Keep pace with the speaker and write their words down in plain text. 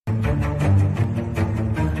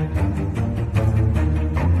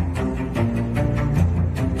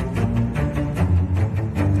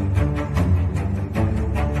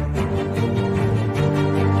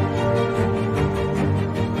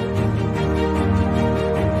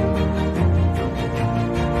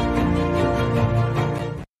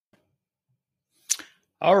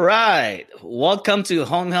right. Welcome to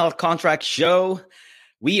Home Health Contract Show.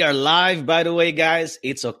 We are live, by the way, guys.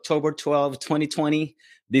 It's October 12, 2020.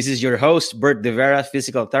 This is your host, Bert De Vera,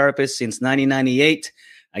 physical therapist since 1998.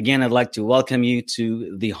 Again, I'd like to welcome you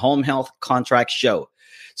to the Home Health Contract Show.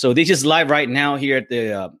 So this is live right now here at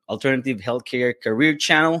the Alternative Healthcare Career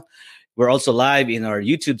Channel. We're also live in our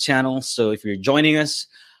YouTube channel. So if you're joining us,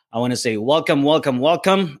 I want to say welcome, welcome,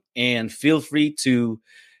 welcome. And feel free to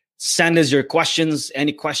send us your questions,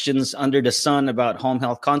 any questions under the sun about home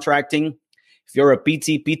health contracting. If you're a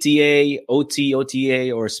PT, PTA, OT,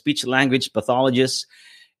 OTA, or speech language pathologist,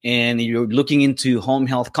 and you're looking into home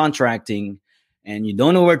health contracting and you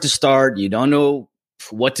don't know where to start, you don't know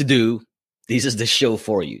what to do, this is the show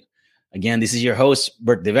for you. Again, this is your host,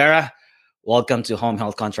 Bert De Vera. Welcome to Home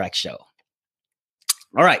Health Contract Show.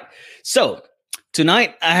 All right. So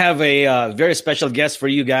tonight I have a very special guest for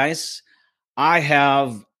you guys. I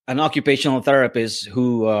have an occupational therapist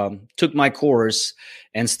who took my course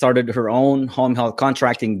and started her own home health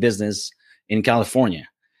contracting business in California.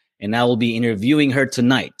 And I will be interviewing her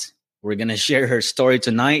tonight. We're going to share her story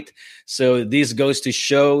tonight. So this goes to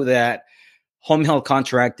show that home health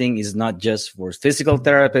contracting is not just for physical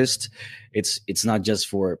therapists. It's not just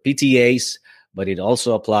for PTAs, but it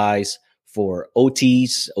also applies for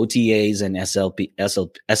OTs, OTAs, and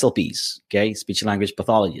SLPs, okay, speech language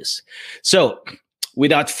pathologists. So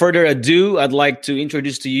without further ado, I'd like to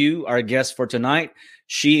introduce to you our guest for tonight.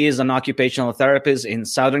 She is an occupational therapist in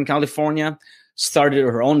Southern California, started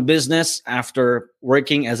her own business after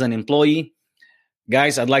working as an employee.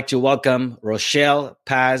 Guys, I'd like to welcome Rochelle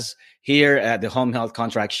Paz here at the Home Health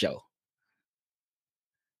Contract Show.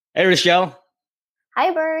 Hey, Rochelle.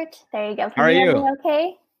 Hi, Bert. There you go. How are you?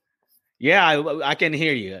 Okay? Yeah, I can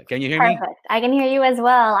hear you. Can you hear me? Perfect. I can hear you as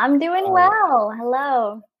well. I'm doing well.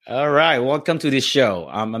 Hello. All right. Welcome to this show.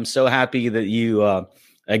 I'm so happy that you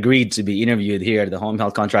agreed to be interviewed here at the Home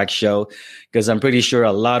Health Contract Show, because I'm pretty sure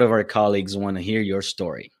a lot of our colleagues want to hear your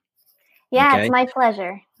story. Yeah, Okay? It's my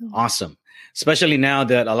pleasure. Awesome. Especially now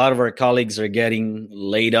that a lot of our colleagues are getting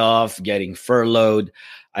laid off, getting furloughed.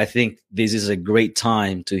 I think this is a great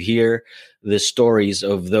time to hear the stories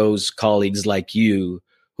of those colleagues like you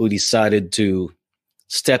who decided to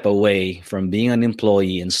step away from being an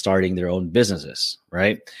employee and starting their own businesses,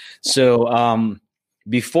 right? So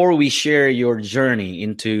before we share your journey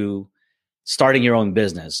into starting your own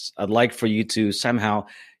business, I'd like for you to somehow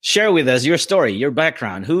share with us your story, your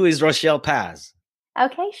background. Who is Rochelle Paz?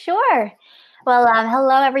 Okay, sure. Well,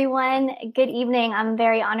 hello, everyone. Good evening. I'm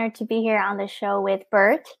very honored to be here on the show with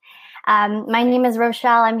Bert. My name is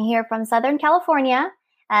Rochelle. I'm here from Southern California,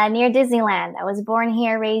 near Disneyland. I was born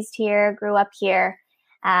here, raised here, grew up here,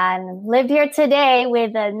 and lived here today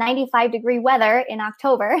with a 95-degree weather in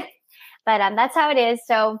October. But that's how it is.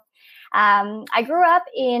 So I grew up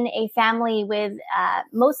in a family with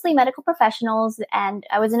mostly medical professionals, and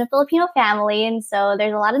I was in a Filipino family. And so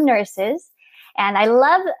there's a lot of nurses. And I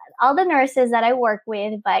love all the nurses that I work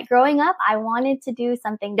with. But growing up, I wanted to do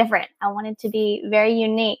something different. I wanted to be very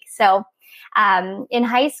unique. So in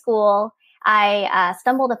high school, I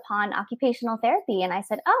stumbled upon occupational therapy, and I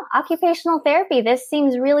said, oh, occupational therapy, this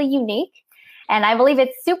seems really unique. And I believe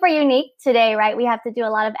it's super unique today, right? We have to do a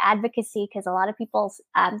lot of advocacy because a lot of people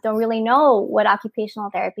don't really know what occupational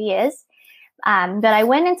therapy is. But I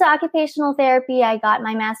went into occupational therapy. I got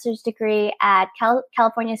my master's degree at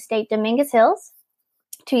California State Dominguez Hills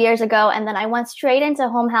 2 years ago, and then I went straight into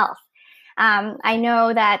home health. I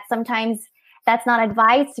know that sometimes that's not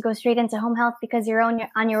advised to go straight into home health because you're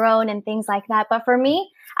on your own and things like that. But for me,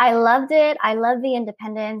 I loved it. I love the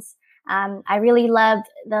independence. I really loved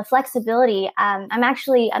the flexibility. I'm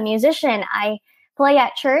actually a musician. I play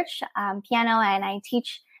at church, piano, and I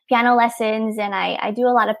teach piano lessons, and I do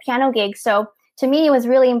a lot of piano gigs. So to me, it was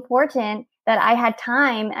really important that I had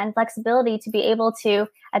time and flexibility to be able to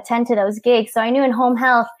attend to those gigs. So I knew in home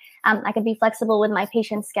health, I could be flexible with my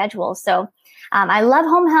patient's schedule. So I love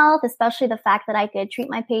home health, especially the fact that I could treat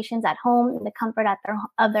my patients at home in the comfort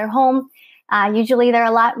of their home. Usually they're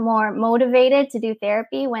a lot more motivated to do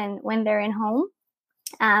therapy when they're in home.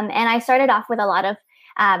 And I started off with a lot of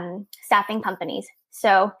staffing companies.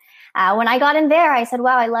 So when I got in there, I said,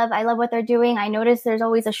 wow, I love what they're doing. I noticed there's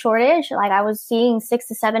always a shortage. Like I was seeing 6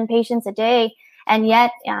 to 7 patients a day. And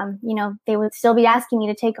yet, they would still be asking me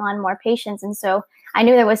to take on more patients. And so I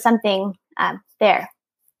knew there was something there.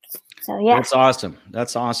 So, yeah.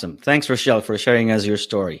 That's awesome. Thanks, Rochelle, for sharing us your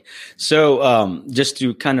story. So just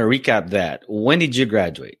to kind of recap that, when did you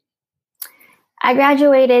graduate? I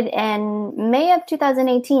graduated in May of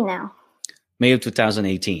 2018 May of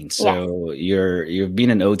 2018. So you've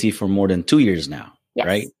been an OT for more than 2 years now. Yes.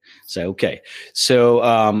 right? So, okay. So,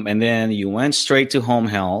 and then you went straight to home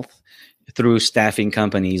health through staffing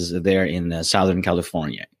companies there in Southern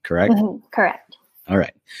California, correct? Correct. All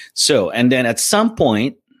right. So, and then at some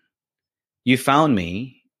point, you found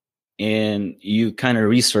me and you kind of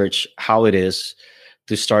research how it is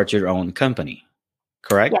to start your own company,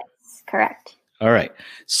 correct? Yes, correct. All right.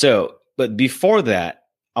 So, but before that,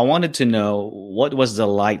 I wanted to know what was the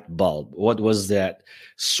light bulb? What was that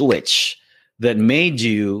switch that made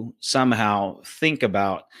you somehow think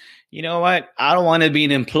about, you know what? I don't want to be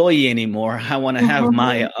an employee anymore. I want to have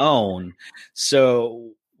my own.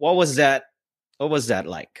 So, what was that? What was that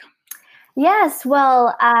like? Yes,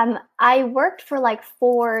 well, I worked for like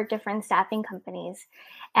 4 different staffing companies,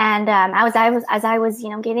 and as I was,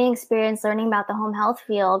 gaining experience, learning about the home health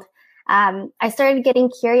field. I started getting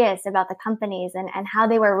curious about the companies and how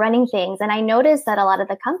they were running things, and I noticed that a lot of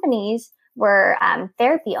the companies were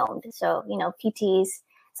therapy owned. So PTs,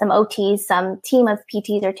 some OTs, some team of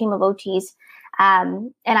PTs or team of OTs,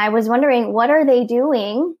 and I was wondering what are they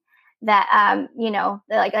doing that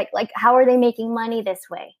like how are they making money this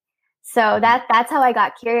way? So that's how I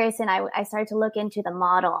got curious, and I started to look into the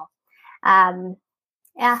model.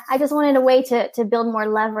 I just wanted a way to build more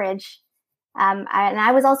leverage. And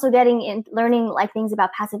I was also learning like things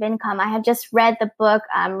about passive income. I had just read the book,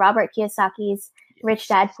 Robert Kiyosaki's Rich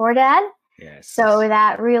Dad, Poor Dad. Yes. So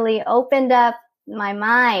that really opened up my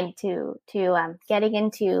mind to getting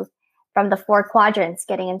into from the 4 quadrants,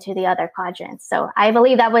 getting into the other quadrants. So I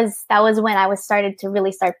believe that was when I was started to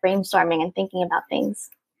really start brainstorming and thinking about things.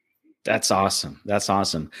 That's awesome. That's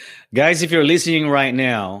awesome. Guys, if you're listening right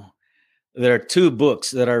now, there are 2 books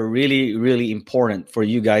that are really, really important for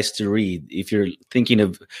you guys to read if you're thinking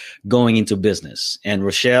of going into business. And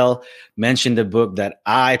Rochelle mentioned the book that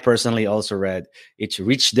I personally also read. It's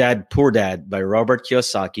Rich Dad, Poor Dad by Robert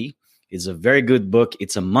Kiyosaki. It's a very good book.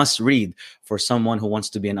 It's a must read for someone who wants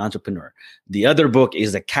to be an entrepreneur. The other book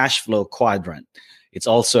is The Cash Flow Quadrant. It's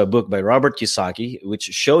also a book by Robert Kiyosaki, which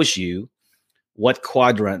shows you what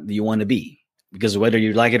quadrant do you want to be? Because whether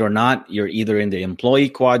you like it or not, you're either in the employee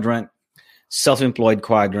quadrant, self-employed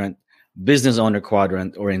quadrant, business owner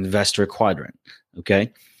quadrant, or investor quadrant.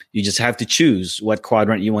 Okay. You just have to choose what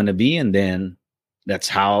quadrant you want to be. And then that's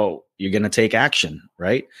how you're going to take action.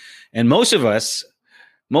 Right. And most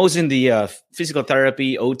in the physical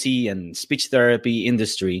therapy, OT, and speech therapy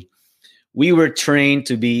industry, we were trained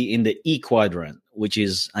to be in the E quadrant, which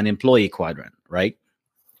is an employee quadrant. Right.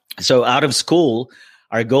 So out of school,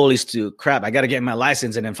 our goal is to I got to get my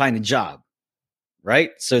license and then find a job,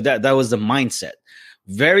 right? So that was the mindset.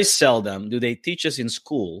 Very seldom do they teach us in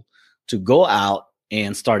school to go out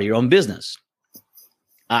and start your own business.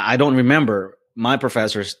 I don't remember my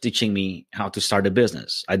professors teaching me how to start a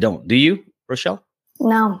business. I don't. Do you, Rochelle?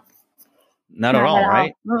 No. Not at all,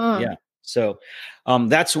 right? Yeah. So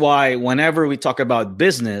that's why whenever we talk about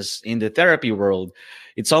business in the therapy world,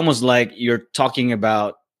 it's almost like you're talking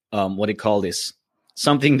about what do you call this?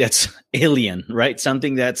 Something that's alien, right?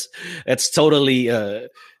 Something that's totally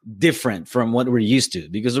different from what we're used to,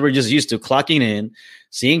 because we're just used to clocking in,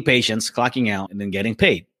 seeing patients, clocking out, and then getting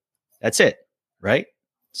paid. That's it, right?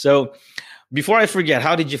 So before I forget,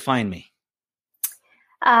 how did you find me?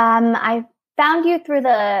 I found you through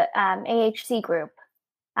the AHC group.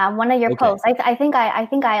 One of your posts. I think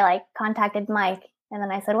I like contacted Mike. And then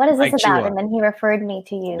I said, what is this about? And then he referred me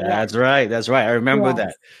to you. That's right. That's right. I remember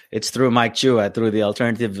that. It's through Mike Chua, through the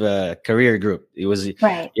Alternative Career Group. It was,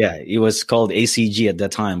 right. Yeah, it was called ACG at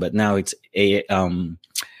that time, but now it's a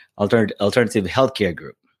Alternative Healthcare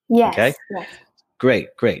Group. Yes. Okay. Yes. Great.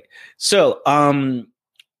 So,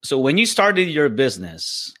 so when you started your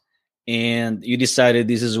business and you decided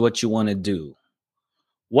this is what you want to do,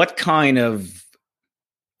 what kind of,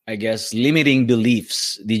 I guess, limiting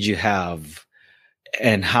beliefs did you have?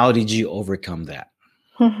 And how did you overcome that?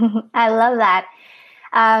 I love that.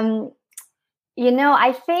 I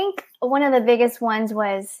think one of the biggest ones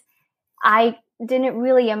was I didn't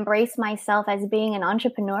really embrace myself as being an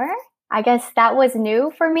entrepreneur. I guess that was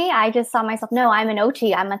new for me. I just saw myself, no, I'm an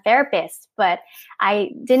OT, I'm a therapist, but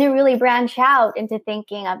I didn't really branch out into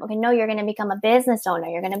thinking of, okay, no, you're going to become a business owner,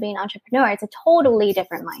 you're going to be an entrepreneur. It's a totally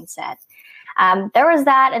different mindset. There was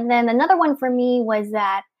that. And then another one for me was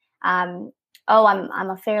that, I'm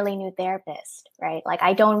a fairly new therapist, right? Like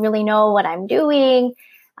I don't really know what I'm doing.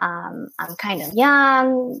 I'm kind of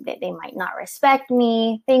young. They might not respect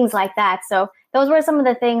me, things like that. So those were some of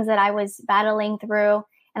the things that I was battling through.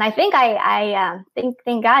 And I think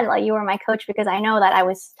thank God, like you were my coach, because I know that I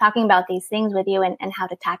was talking about these things with you and how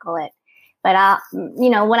to tackle it. But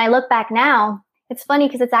when I look back now, it's funny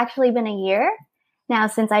because it's actually been a year now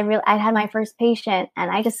since I had my first patient, and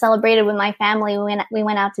I just celebrated with my family. We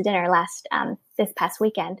went out to dinner this past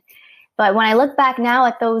weekend. But when I look back now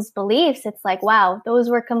at those beliefs, it's like, wow, those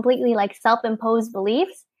were completely like self-imposed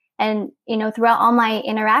beliefs. And, throughout all my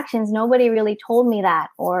interactions, nobody really told me that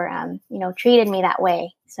or, treated me that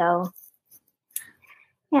way. So,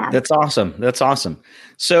 yeah. That's awesome. That's awesome.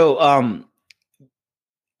 So,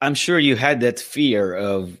 I'm sure you had that fear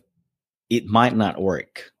of it might not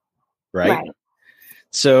work, right? Right.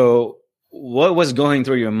 So, what was going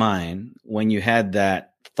through your mind when you had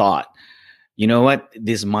that thought? You know what?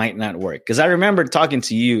 This might not work. Because I remember talking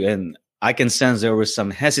to you, and I can sense there was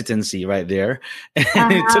some hesitancy right there,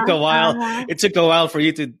 and it took a while. It took a while for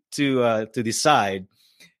you to decide,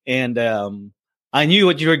 and I knew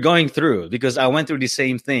what you were going through because I went through the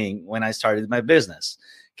same thing when I started my business.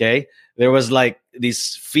 Okay, there was like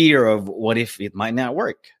this fear of what if it might not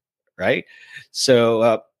work, right?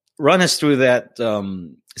 So, run us through that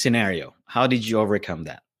scenario. How did you overcome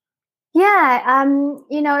that? Yeah,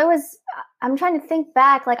 it was. I'm trying to think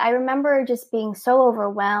back. Like I remember just being so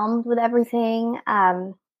overwhelmed with everything.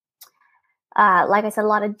 Like I said, a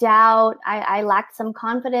lot of doubt. I lacked some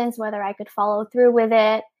confidence whether I could follow through with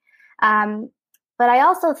it. But I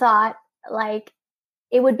also thought like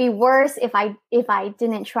it would be worse if I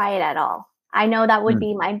didn't try it at all. I know that would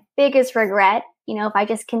be my biggest regret. If I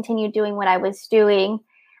just continued doing what I was doing.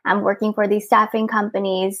 I'm working for these staffing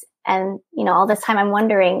companies, and all this time I'm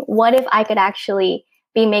wondering, what if I could actually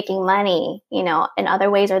be making money, in other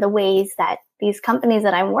ways or the ways that these companies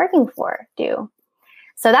that I'm working for do.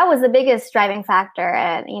 So that was the biggest driving factor.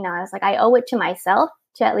 And, I was like, I owe it to myself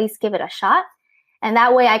to at least give it a shot. And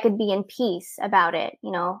that way I could be in peace about it.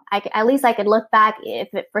 At least I could look back. If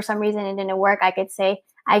for some reason it didn't work, I could say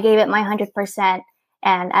I gave it my 100%.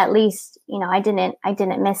 And at least, I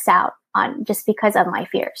didn't miss out on just because of my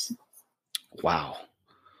fears. Wow.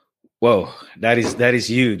 Whoa. That is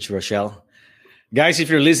huge, Rochelle. Guys, if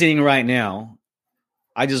you're listening right now,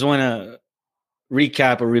 I just want to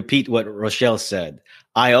recap or repeat what Rochelle said.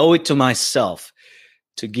 I owe it to myself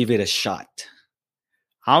to give it a shot.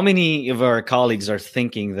 How many of our colleagues are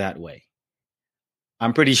thinking that way?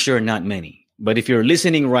 I'm pretty sure not many. But if you're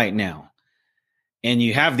listening right now and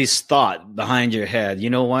you have this thought behind your head, you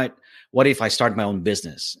know what? What if I start my own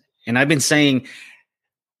business? And I've been saying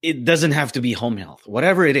it doesn't have to be home health.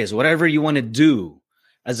 Whatever it is, whatever you want to do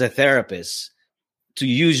as a therapist, to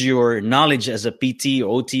use your knowledge as a PT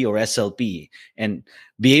or OT or SLP and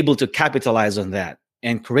be able to capitalize on that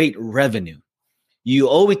and create revenue. You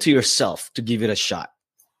owe it to yourself to give it a shot.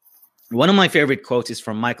 One of my favorite quotes is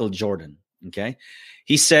from Michael Jordan. Okay.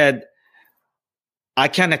 He said, I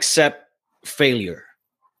can accept failure,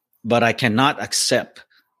 but I cannot accept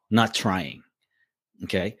not trying.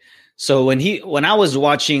 Okay. So when I was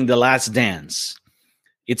watching The Last Dance,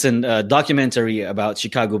 it's a documentary about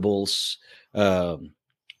Chicago Bulls,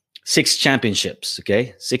 6 championships.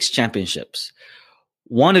 Okay. 6 championships.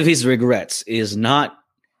 One of his regrets is not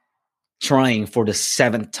trying for the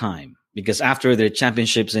 7th time, because after their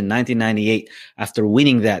championships in 1998, after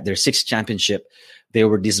winning their 6th championship, they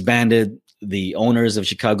were disbanded. The owners of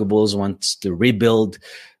Chicago Bulls wants to rebuild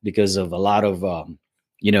because of a lot of,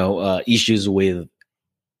 issues with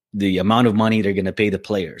the amount of money they're going to pay the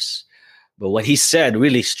players. But what he said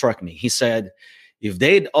really struck me. He said, if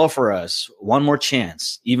they'd offer us one more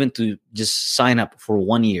chance, even to just sign up for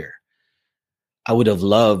 1 year, I would have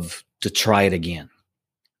loved to try it again.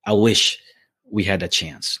 I wish we had a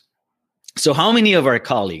chance. So how many of our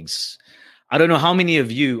colleagues, I don't know how many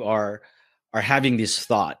of you are having this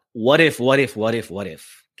thought, what if?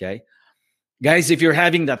 Okay. Guys, if you're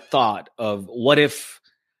having that thought of what if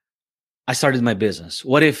I started my business?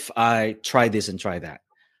 What if I try this and try that?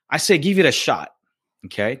 I say, give it a shot.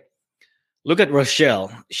 Okay. Look at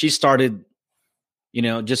Rochelle. She started,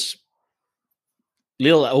 just a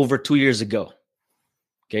little over 2 years ago.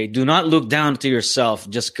 Okay. Do not look down to yourself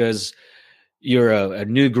just because you're a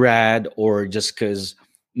new grad or just because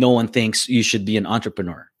no one thinks you should be an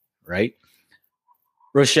entrepreneur, right?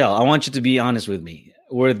 Rochelle, I want you to be honest with me.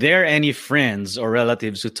 Were there any friends or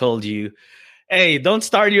relatives who told you, hey, don't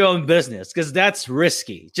start your own business because that's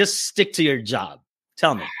risky. Just stick to your job?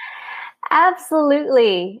 Tell me.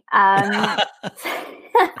 Absolutely.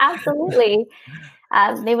 Absolutely.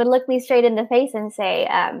 They would look me straight in the face and say,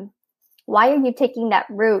 why are you taking that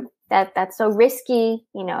route? That's so risky.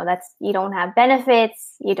 You don't have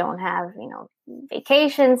benefits. You don't have,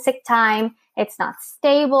 vacation, sick time. It's not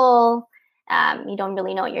stable. You don't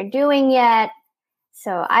really know what you're doing yet.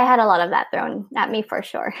 So I had a lot of that thrown at me for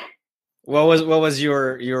sure. What was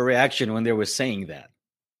your reaction when they were saying that?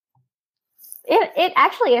 It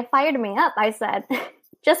actually, it fired me up. I said,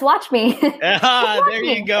 just watch me. There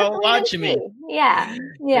you go. Watch me. Yeah.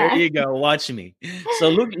 There you go. Watch me. So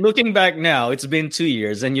looking back now, it's been 2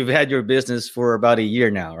 years and you've had your business for about a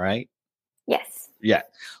year now, right? Yes. Yeah.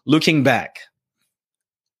 Looking back,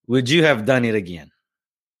 would you have done it again?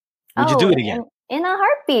 Would you do it again? In a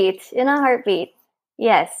heartbeat. In a heartbeat.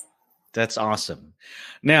 Yes. That's awesome.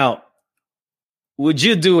 Now, would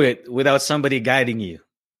you do it without somebody guiding you?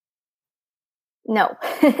 No.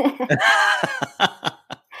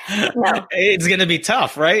 No. It's going to be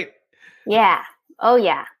tough, right? Yeah. Oh,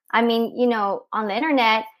 yeah. I mean, on the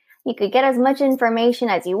internet, you could get as much information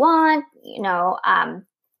as you want,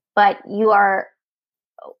 but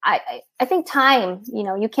I think time,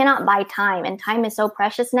 you cannot buy time, and time is so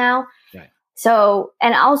precious now. Right. So,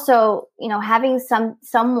 and also, having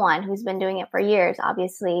someone who's been doing it for years,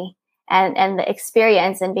 obviously, and the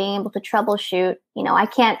experience and being able to troubleshoot, I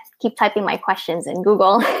can't keep typing my questions in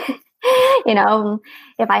Google,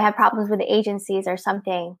 if I have problems with the agencies or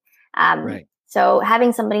something. Right. So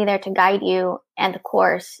having somebody there to guide you and the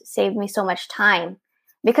course saved me so much time,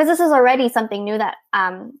 because this is already something new that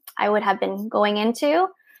I would have been going into.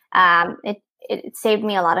 It saved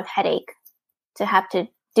me a lot of headache to have to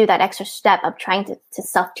do that extra step of trying to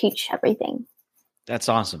self-teach everything. That's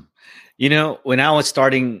awesome. When I was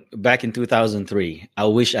starting back in 2003, I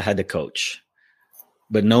wish I had a coach,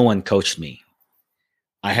 but no one coached me.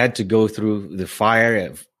 I had to go through the fire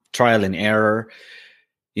of trial and error,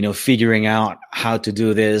 figuring out how to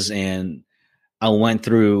do this. And I went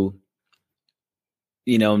through,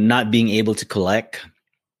 not being able to collect.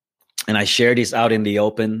 And I shared this out in the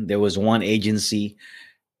open. There was one agency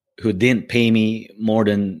who didn't pay me more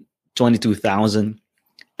than $22,000.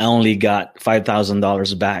 I only got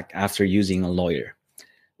 $5,000 back after using a lawyer.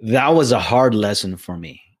 That was a hard lesson for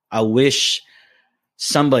me. I wish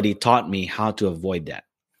somebody taught me how to avoid that.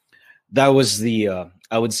 That was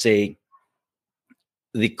I would say,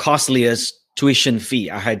 the costliest tuition fee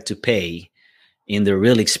I had to pay in the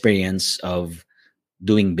real experience of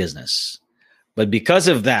doing business. But because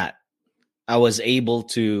of that, I was able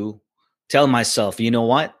to tell myself, you know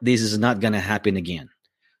what? This is not going to happen again.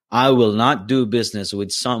 I will not do business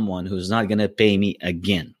with someone who's not going to pay me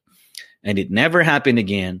again. And it never happened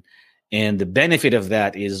again. And the benefit of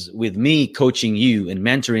that is, with me coaching you and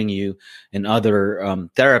mentoring you and other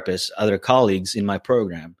therapists, other colleagues in my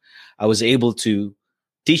program, I was able to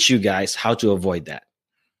teach you guys how to avoid that.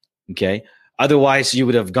 Okay. Otherwise, you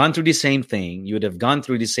would have gone through the same thing. You would have gone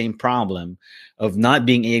through the same problem of not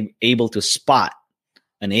being able to spot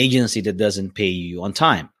an agency that doesn't pay you on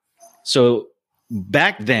time. So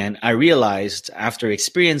back then, I realized, after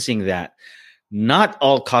experiencing that, not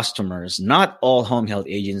all customers, not all home health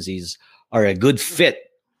agencies are a good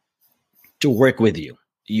fit to work with you.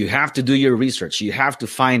 You have to do your research. You have to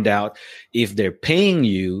find out if they're paying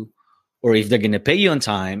you, or if they're going to pay you on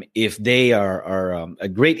time, if they are a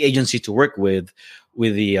great agency to work with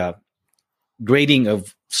the grading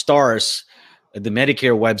of stars at the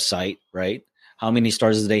Medicare website, right? How many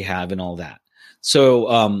stars do they have and all that. So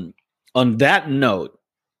on that note,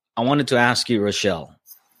 I wanted to ask you, Rochelle,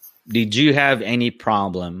 did you have any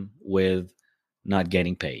problem with not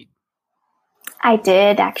getting paid? I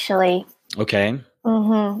did, actually. Okay.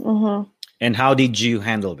 Mm-hmm, mm-hmm. And how did you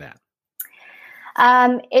handle that?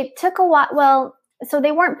 It took a while. Well, so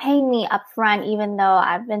they weren't paying me upfront, even though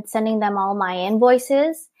I've been sending them all my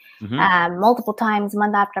invoices multiple times,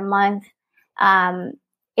 month after month.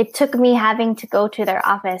 It took me having to go to their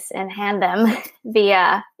office and hand them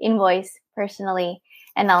the invoice personally.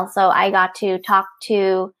 And also I got to talk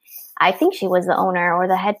to, I think she was the owner or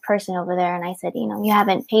the head person over there. And I said, you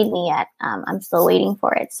haven't paid me yet. I'm still waiting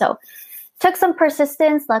for it. So took some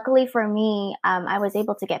persistence. Luckily for me, I was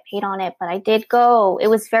able to get paid on it, but I did go. It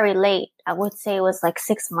was very late. I would say it was like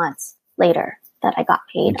 6 months later that I got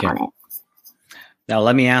paid on it. Now,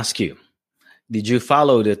 let me ask you, did you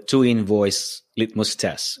follow the 2 invoice litmus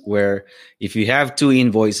test, where if you have 2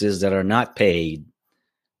 invoices that are not paid,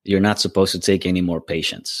 you're not supposed to take any more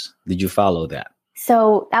patients? Did you follow that?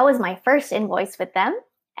 So that was my first invoice with them.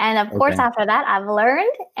 And of course, after that, I've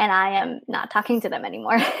learned, and I am not talking to them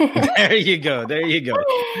anymore. There you go.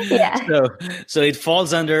 Yeah. So it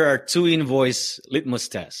falls under our 2 invoice litmus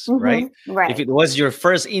test, right? Right. If it was your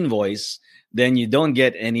first invoice, then you don't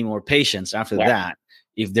get any more patients after that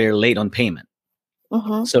if they're late on payment.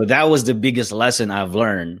 Mm-hmm. So that was the biggest lesson I've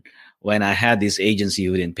learned when I had this agency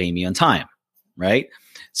who didn't pay me on time, right?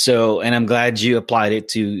 So, and I'm glad you applied it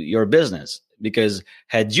to your business, because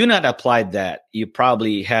had you not applied that, you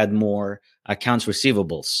probably had more accounts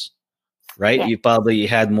receivables, right? Yeah. You probably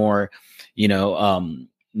had more,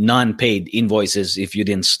 non-paid invoices if you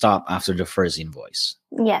didn't stop after the first invoice.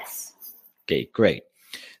 Yes. Okay, great.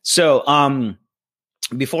 So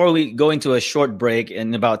before we go into a short break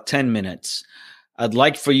in about 10 minutes, I'd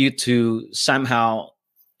like for you to somehow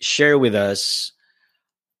share with us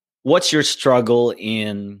what's your struggle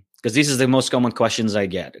in, because this is the most common questions I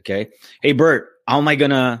get. Okay. Hey, Bert, how am I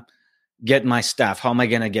going to get my staff? How am I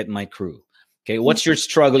going to get my crew? Okay. What's your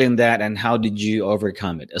struggle in that, and how did you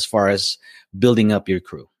overcome it as far as building up your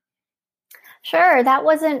crew? Sure. That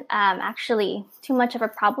wasn't actually too much of a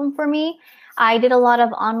problem for me. I did a lot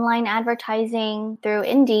of online advertising through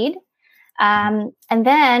Indeed. And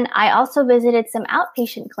then I also visited some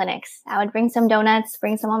outpatient clinics. I would bring some donuts,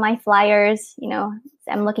 bring some of my flyers.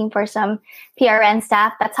 I'm looking for some PRN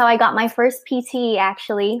staff. That's how I got my first PT,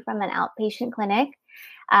 actually, from an outpatient clinic.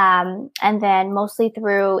 And then mostly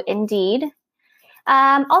through Indeed.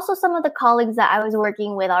 Also, some of the colleagues that I was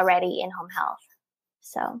working with already in home health.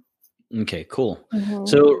 So. Okay, cool.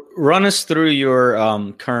 So run us through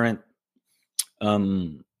your current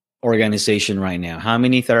organization right now. How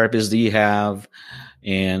many therapists do you have,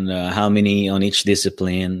 and how many on each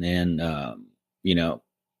discipline? And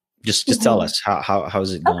just tell us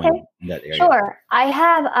how's it going in that area? Sure. I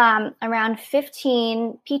have around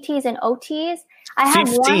 15 PTs and OTs. I have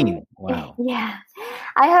 15. One. Wow. Yeah,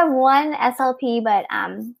 I have one SLP, but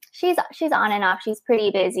she's on and off. She's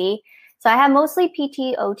pretty busy. So I have mostly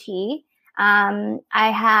PT, OT. I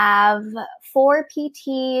have 4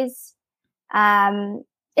 PTs. I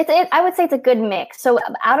would say it's a good mix. So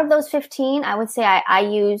out of those 15, I would say I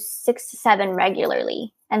use 6 to 7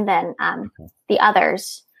 regularly, and then the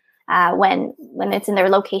others when it's in their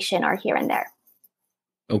location or here and there.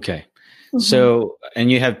 Okay. So,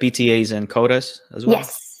 and you have PTAs and quotas as well?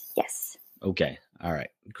 Yes. Okay. All right.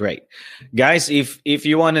 Great. Guys, if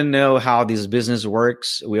you want to know how this business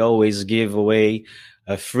works, we always give away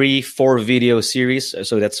a free 4 video series.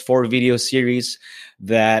 So that's 4 video series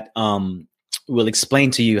that will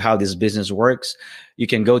explain to you how this business works. You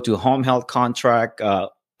can go to Home Health Contract.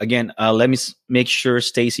 Again, let me make sure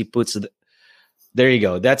Stacy puts there you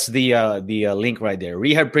go. That's the link right there.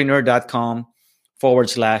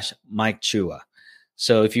 rehabpreneur.com/Mike Chua.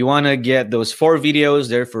 So if you want to get those 4 videos,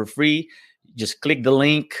 they're for free. Just click the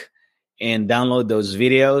link and download those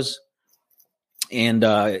videos. And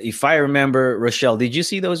if I remember, Rochelle, did you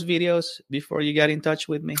see those videos before you got in touch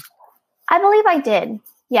with me? I believe I did.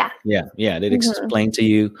 Yeah. They explain to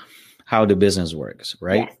you how the business works,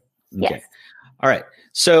 right? Yes. Okay. Yes. All right.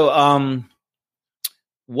 So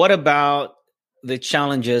what about the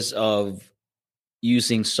challenges of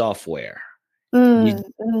using software?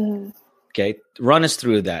 Okay. Run us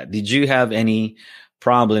through that. Did you have any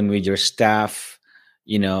problem with your staff,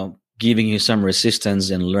 giving you some resistance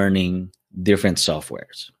in learning different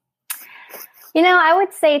softwares? I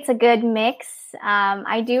would say it's a good mix.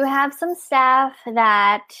 I do have some staff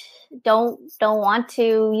that don't want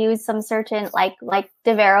to use some certain like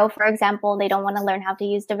Devero, for example. They don't want to learn how to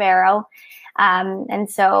use Devero. And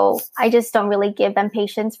so I just don't really give them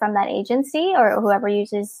patients from that agency or whoever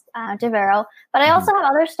uses Devero. But I also have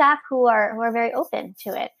other staff who are very open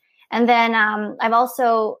to it. And then I'm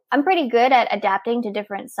pretty good at adapting to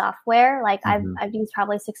different software. Like I've used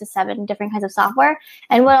probably 6 to 7 different kinds of software.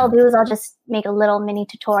 And what I'll do is I'll just make a little mini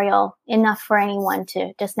tutorial enough for anyone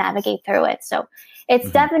to just navigate through it. So it's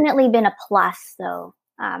definitely been a plus, though.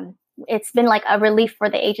 It's been like a relief for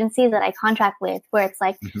the agencies that I contract with, where it's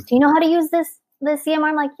like, do you know how to use this EMR?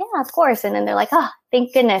 I'm like, yeah, of course. And then they're like, oh,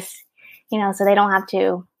 thank goodness, so they don't have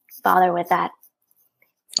to bother with that.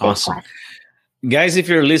 Awesome. Guys, if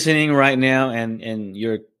you're listening right now and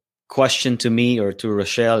your question to me or to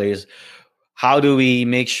Rochelle is, how do we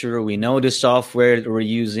make sure we know the software that we're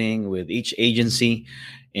using with each agency?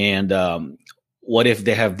 And what if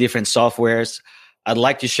they have different softwares? I'd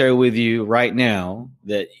like to share with you right now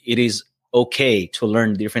that it is okay to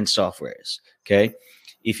learn different softwares. Okay.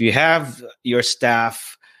 If you have your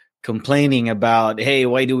staff complaining about, hey,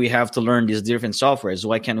 why do we have to learn these different softwares?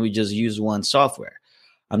 Why can't we just use one software?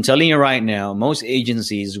 I'm telling you right now, most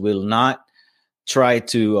agencies will not try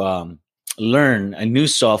to learn a new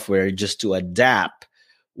software just to adapt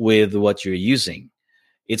with what you're using.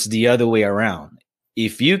 It's the other way around.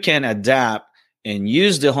 If you can adapt and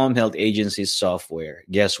use the home health agency's software,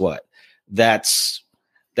 guess what? That's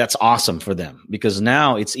awesome for them, because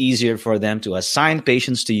now it's easier for them to assign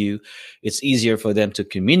patients to you. It's easier for them to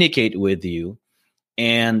communicate with you,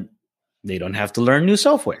 and they don't have to learn new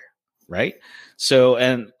software, right? So,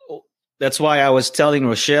 and that's why I was telling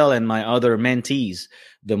Rochelle and my other mentees,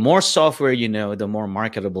 the more software you know, the more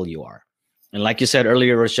marketable you are. And like you said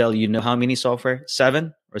earlier, Rochelle, you know how many software?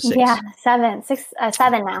 7, or 6? Yeah, 7, 6,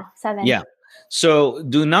 7 now. 7. Yeah. So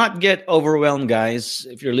do not get overwhelmed, guys.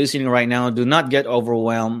 If you're listening right now, do not get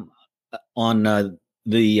overwhelmed on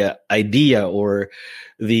the idea or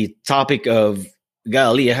the topic of,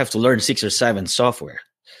 golly, I have to learn 6 or 7 softwares.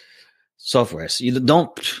 You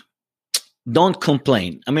don't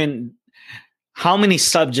complain. I mean, how many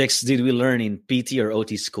subjects did we learn in PT or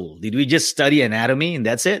OT school? Did we just study anatomy and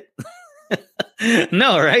that's it?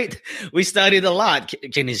 No, right? We studied a lot.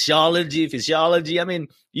 Kinesiology, physiology. I mean,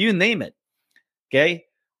 you name it. Okay.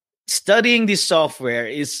 Studying this software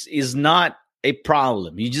is not a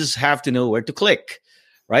problem. You just have to know where to click,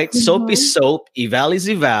 right? Mm-hmm. SOAP is SOAP. Eval is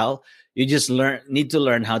eval. You just need to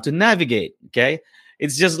learn how to navigate. Okay.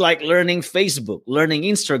 It's just like learning Facebook, learning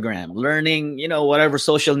Instagram, learning, whatever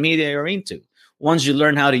social media you're into. Once you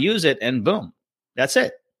learn how to use it, and boom, that's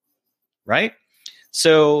it. Right?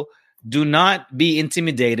 So do not be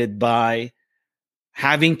intimidated by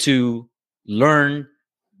having to learn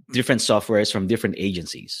different softwares from different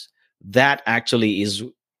agencies. That actually is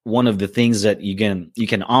one of the things that you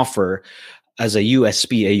can offer as a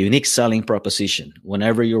USP, a unique selling proposition.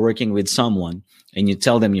 Whenever you're working with someone and you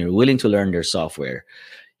tell them you're willing to learn their software,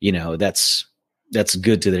 that's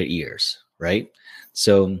good to their ears, right?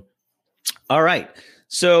 So, all right.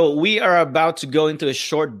 So we are about to go into a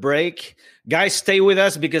short break. Guys, stay with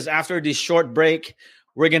us because after this short break,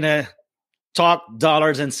 we're going to talk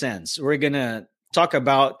dollars and cents. We're going to talk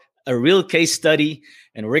about a real case study,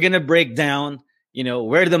 and we're going to break down,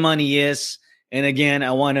 where the money is. And again,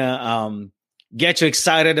 I want to get you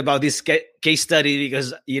excited about this case study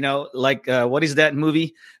because, what is that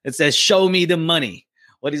movie? It says, "Show me the money."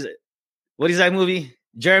 What is it? What is that movie?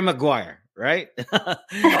 Jerry Maguire, right?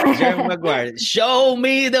 Jerry Maguire. Show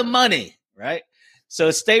me the money, right?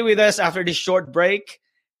 So stay with us after this short break,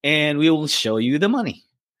 and we will show you the money.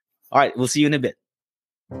 All right, we'll see you in a bit.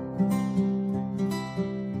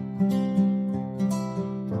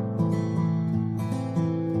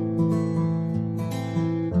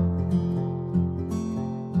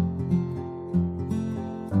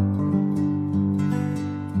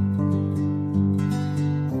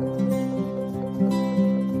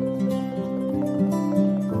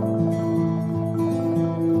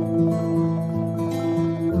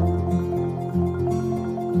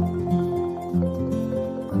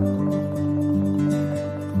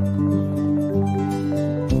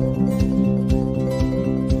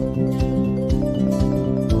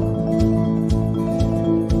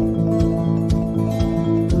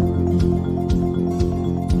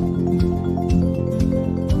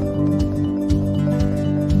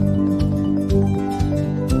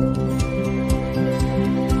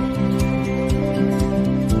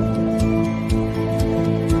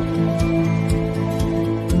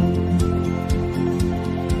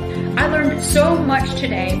 So much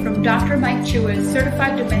today from Dr. Mike Chua's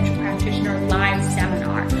Certified Dementia Practitioner live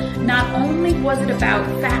seminar. Not only was it about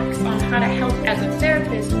facts on how to help as a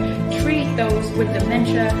therapist treat those with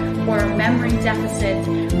dementia or memory deficits,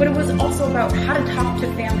 but it was also about how to talk to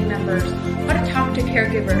family members, how to talk to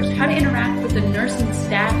caregivers, how to interact with the nursing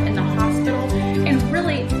staff in the hospital, and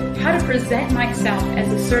really how to present myself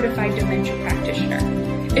as a certified dementia practitioner.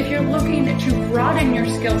 If you're looking to broaden your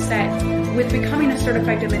skill set with becoming a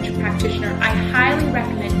certified dementia practitioner, I highly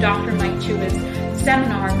recommend Dr. Mike Chua's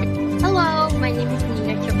seminar. Hello, my name is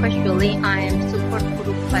Nina Chokashvili. I am support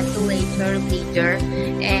group facilitator leader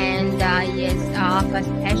and a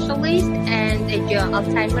specialist and a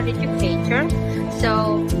Alzheimer educator.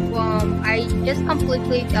 So I just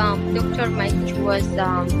completed Dr. Mike Chua's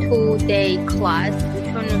 2-day class,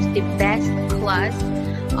 which one was the best class.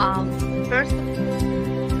 First,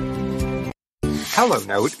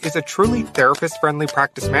 HelloNote is a truly therapist-friendly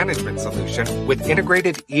practice management solution with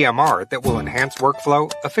integrated EMR that will enhance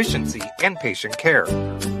workflow, efficiency, and patient care.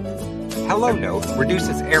 HelloNote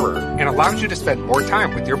reduces error and allows you to spend more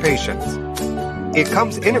time with your patients. It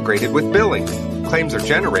comes integrated with billing. Claims are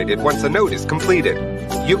generated once a note is completed.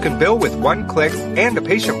 You can bill with one click and a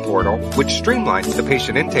patient portal, which streamlines the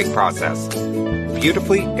patient intake process.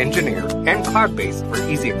 Beautifully engineered and cloud-based for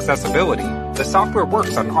easy accessibility, the software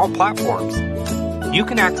works on all platforms. You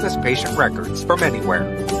can access patient records from anywhere.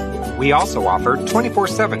 We also offer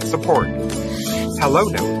 24/7 support.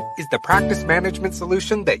 HelloNote is the practice management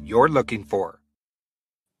solution that you're looking for.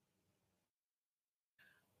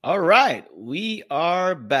 All right, we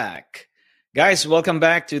are back. Guys, welcome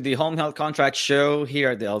back to the Home Health Contract Show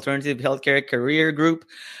here at the Alternative Healthcare Career Group.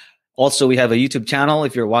 Also, we have a YouTube channel.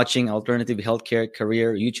 If you're watching Alternative Healthcare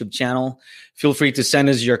Career YouTube channel, feel free to send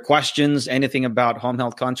us your questions, anything about home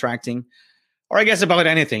health contracting, or I guess about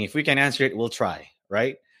anything. If we can answer it, we'll try,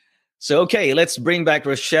 right? So, okay, let's bring back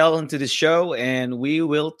Rochelle into the show and we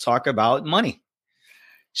will talk about money.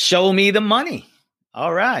 Show me the money.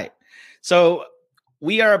 All right. So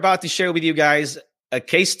we are about to share with you guys a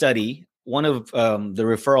case study, one of the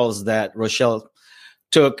referrals that Rochelle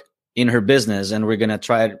took in her business, and we're gonna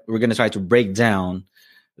try to break down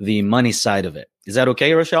the money side of it. Is that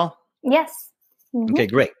okay, Rochelle? Yes. Mm-hmm. Okay,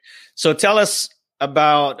 great. So tell us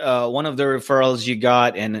about one of the referrals you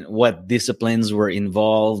got and what disciplines were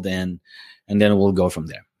involved, and then we'll go from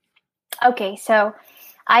there. Okay, so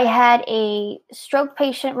I had a stroke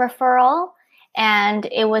patient referral, and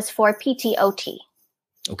it was for PTOT.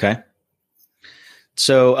 Okay.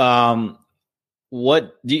 So,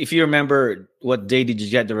 if you remember, what day did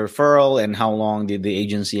you get the referral, and how long did the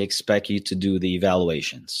agency expect you to do the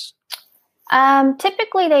evaluations?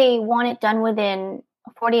 Typically, they want it done within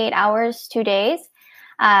 48 hours, 2 days.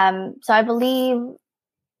 So I believe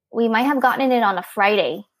we might have gotten it on a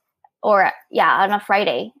Friday, on a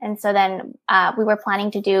Friday. And so then we were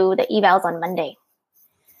planning to do the evals on Monday.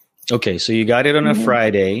 Okay, so you got it on a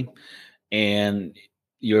Friday, and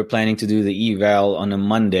you're planning to do the eval on a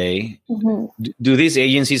Monday. Mm-hmm. Do these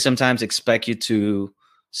agencies sometimes expect you to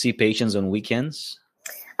see patients on weekends?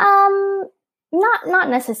 Not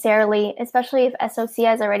necessarily, especially if SOC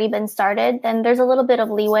has already been started, then there's a little bit of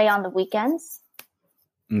leeway on the weekends.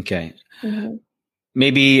 Okay. Mm-hmm.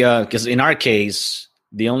 Maybe because in our case,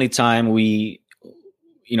 the only time we're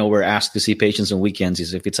asked to see patients on weekends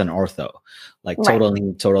is if it's an ortho, like total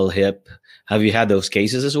knee, total hip. Have you had those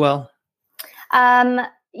cases as well?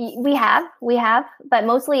 We have, but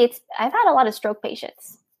mostly I've had a lot of stroke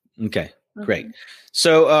patients. Okay, great.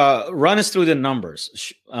 So run us through the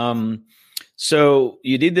numbers. So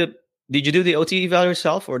did you do the OT eval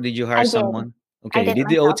yourself, or did you hire someone? Okay, you did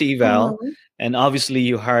the OT eval, and obviously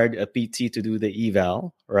you hired a PT to do the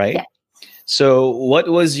eval, right? Yeah. So what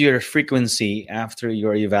was your frequency after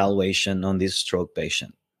your evaluation on this stroke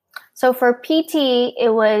patient? So for PT,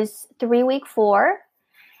 it was 3 week 4.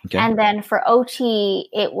 Okay. And then for OT,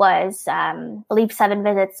 it was, I believe, 7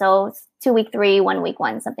 visits. So 2 week 3, 1 week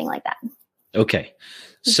 1, something like that. Okay.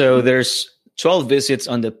 So there's 12 visits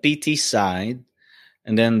on the PT side,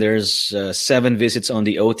 and then there's 7 visits on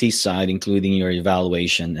the OT side, including your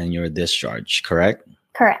evaluation and your discharge, correct?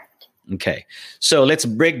 Correct. Okay. So let's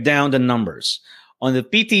break down the numbers. On the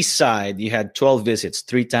PT side, you had 12 visits,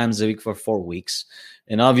 3 times a week for 4 weeks.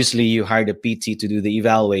 And obviously, you hired a PT to do the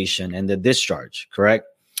evaluation and the discharge, correct?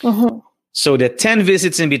 Mm-hmm. So the 10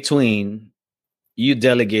 visits in between, you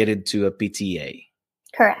delegated to a PTA.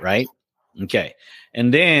 Correct. Right? Okay.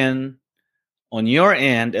 And then on your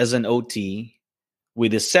end as an OT,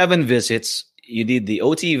 with the 7 visits, you did the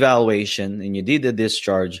OT evaluation and you did the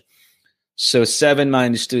discharge. So 7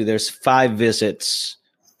 minus 2, there's 5 visits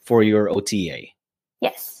for your OTA.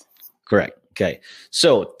 Yes. Correct. Okay.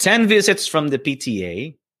 So 10 visits from the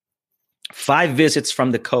PTA, 5 visits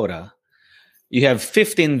from the COTA. You have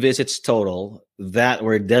 15 visits total that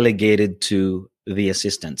were delegated to the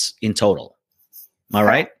assistants in total. Am I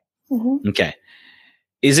right? Mm-hmm. Okay.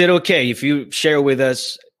 Is it okay if you share with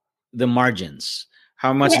us the margins?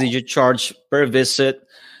 How much did you charge per visit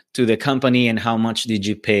to the company, and how much did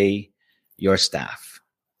you pay your staff?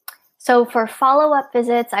 So for follow-up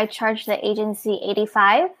visits, I charged the agency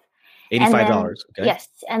 $85. $85, okay. Yes.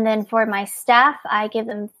 And then for my staff, I give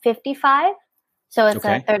them $55. So it's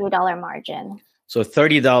a $30 margin. So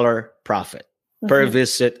 $30 profit per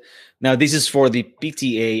visit. Now, this is for the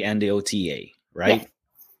PTA and the OTA, right? Yes.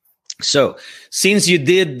 So since you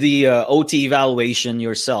did the OT evaluation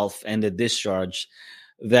yourself and the discharge,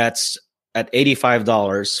 that's at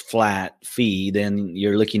 $85 flat fee, then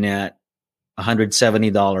you're looking at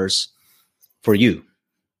 $170 for you.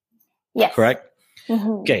 Yes. Correct? Mm-hmm.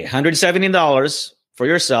 Okay, $170 for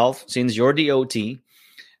yourself since you're the OT.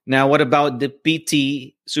 Now, what about the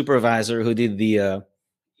PT supervisor who did the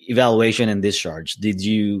evaluation and discharge? Did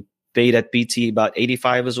you pay that PT about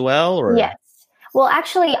 $85 as well? Or? Yes. Well,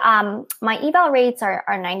 actually, my eval rates are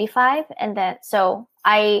 $95, and then so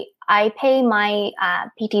I pay my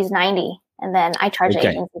PTs $90, and then I charge the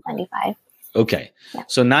agency $95. Okay,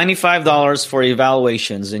 so $95 for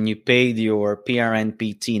evaluations, and you paid your PRN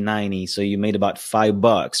PT $90, so you made about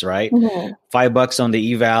 $5, right? Mm-hmm. $5 on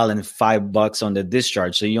the eval and $5 on the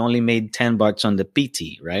discharge, so you only made $10 on the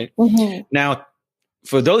PT, right? Mm-hmm. Now,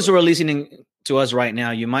 for those who are listening to us right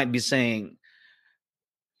now, you might be saying,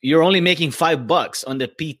 you're only making $5 on the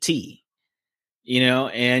PT,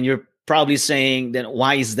 and you're probably saying, then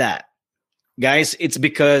why is that? Guys, it's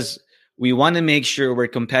because we want to make sure we're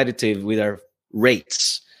competitive with our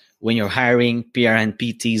rates when you're hiring PRN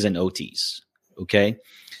PTs and OTs, okay?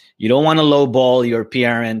 You don't want to lowball your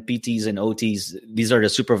PRN, PTs, and OTs. These are the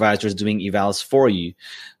supervisors doing evals for you,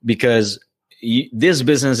 because this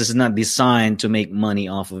business is not designed to make money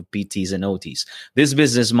off of PTs and OTs. This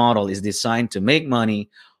business model is designed to make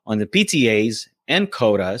money on the PTAs and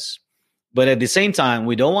quotas. But at the same time,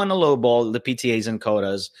 we don't want to lowball the PTAs and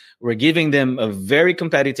quotas. We're giving them a very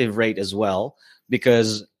competitive rate as well,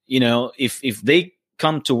 because, if they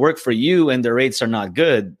come to work for you and the rates are not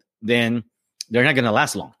good, then they're not going to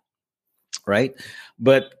last long, right?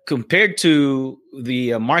 But compared to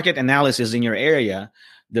the market analysis in your area,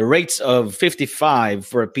 the rates of 55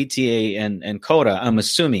 for a PTA and quota, I'm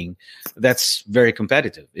assuming that's very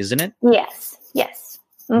competitive, isn't it? Yes.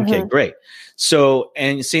 Mm-hmm. Okay, great. So,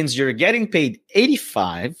 and since you're getting paid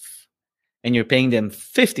 85 and you're paying them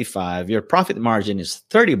 55, your profit margin is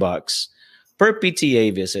 $30 per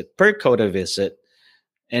PTA visit, per quota visit.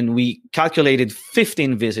 And we calculated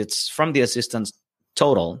 15 visits from the assistants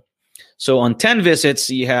total. So on 10 visits,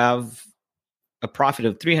 you have a profit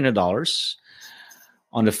of $300.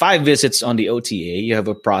 On the 5 visits on the OTA, you have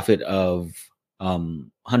a profit of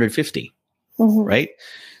 $150, right?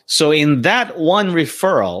 So in that one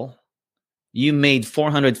referral, you made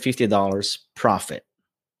 $450 profit.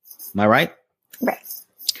 Am I right? Right.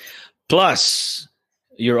 Plus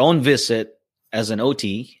your own visit as an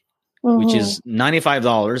OT, which is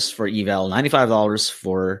 $95 for eval, $95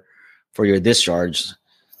 for your discharge.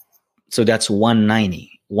 So that's $190.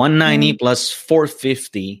 $190 plus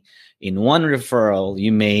 $450 in one referral.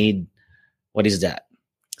 You made, what is that?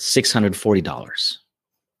 $640.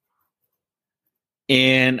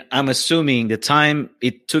 And I'm assuming the time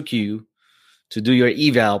it took you to do your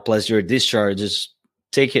eval plus your discharges,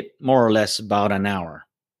 take it more or less about an hour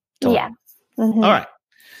total. Yeah. All right.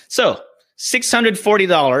 So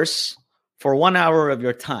 $640 for 1 hour of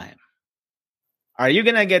your time. Are you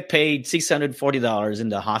going to get paid $640 in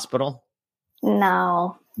the hospital?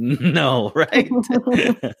 No. No, right?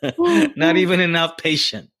 Not even an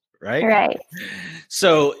outpatient, right? Right.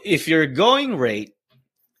 So if your going rate,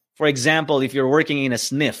 for example, if you're working in a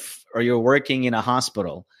SNF or you're working in a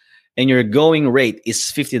hospital and your going rate is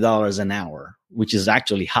 $50 an hour, which is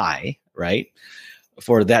actually high, right?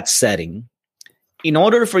 For that setting, in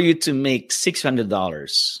order for you to make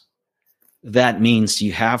 $600, that means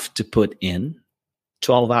you have to put in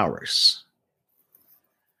 12 hours.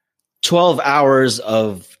 12 hours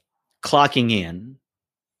of clocking in,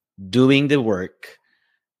 doing the work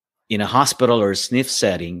in a hospital or SNF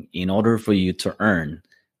setting in order for you to earn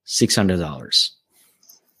 $600.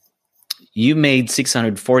 You made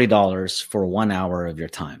 $640 for 1 hour of your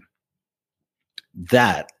time.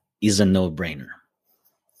 That is a no-brainer.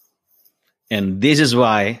 And this is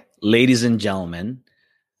why, ladies and gentlemen,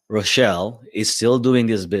 Rochelle is still doing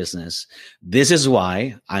this business. This is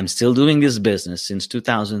why I'm still doing this business since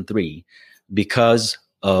 2003, because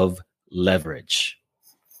of leverage.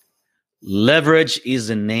 Leverage is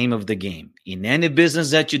the name of the game. In any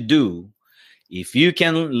business that you do, if you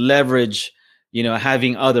can leverage,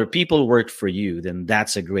 having other people work for you, then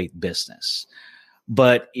that's a great business.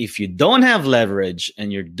 But if you don't have leverage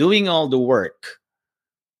and you're doing all the work,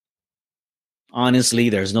 honestly,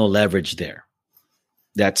 there's no leverage there.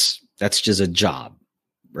 That's just a job,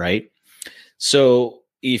 right? So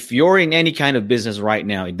if you're in any kind of business right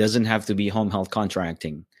now, it doesn't have to be home health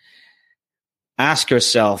contracting. Ask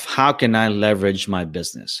yourself, how can I leverage my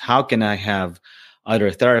business? How can I have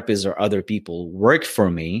other therapists or other people work for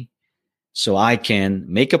me so I can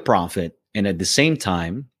make a profit, and at the same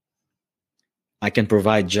time, I can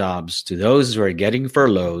provide jobs to those who are getting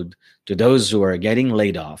furloughed, to those who are getting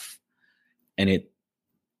laid off, and it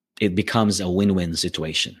becomes a win-win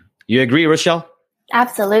situation. You agree, Rochelle?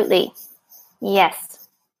 Absolutely. Yes.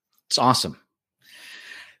 It's awesome.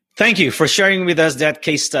 Thank you for sharing with us that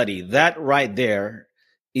case study. That right there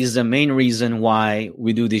is the main reason why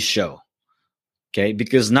we do this show. Okay?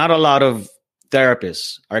 Because not a lot of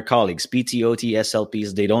therapists, our colleagues, PTOT,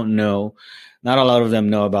 SLPs, they don't know. Not a lot of them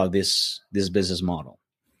know about this business model.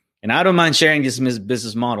 And I don't mind sharing this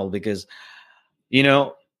business model because,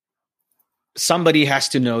 somebody has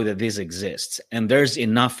to know that this exists, and there's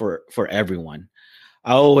enough for everyone.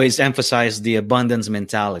 I always emphasize the abundance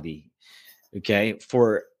mentality. Okay,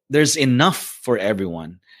 there's enough for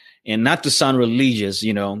everyone, and not to sound religious,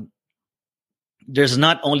 there's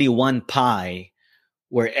not only one pie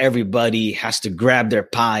where everybody has to grab their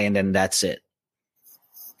pie and then that's it.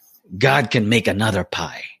 God can make another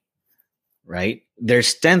pie, right?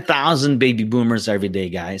 There's 10,000 baby boomers every day,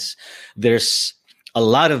 guys. There's a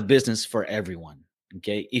lot of business for everyone.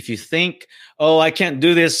 Okay. If you think, I can't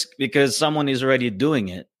do this because someone is already doing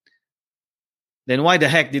it, then why the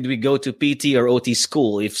heck did we go to PT or OT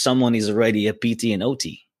school if someone is already a PT and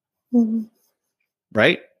OT? Mm-hmm.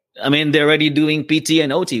 Right? I mean, they're already doing PT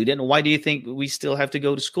and OT. Then why do you think we still have to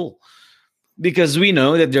go to school? Because we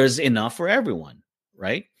know that there's enough for everyone,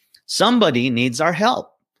 right? Somebody needs our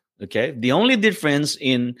help. Okay. The only difference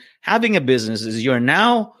in having a business is you're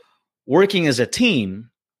now working as a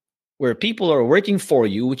team where people are working for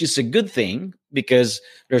you, which is a good thing because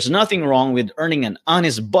there's nothing wrong with earning an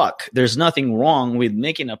honest buck. There's nothing wrong with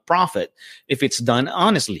making a profit if it's done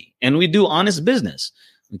honestly. And we do honest business.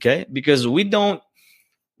 Okay. Because we don't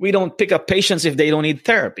pick up patients if they don't need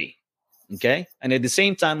therapy. Okay. And at the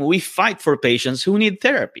same time, we fight for patients who need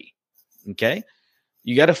therapy. Okay.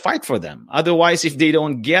 You got to fight for them. Otherwise, if they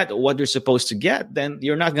don't get what they're supposed to get, then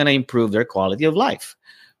you're not going to improve their quality of life.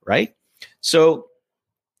 Right. So,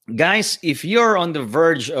 guys, if you're on the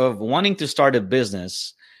verge of wanting to start a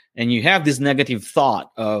business and you have this negative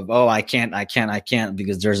thought of, oh, I can't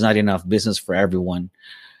because there's not enough business for everyone.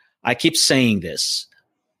 I keep saying this.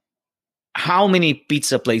 How many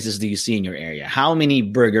pizza places do you see in your area? How many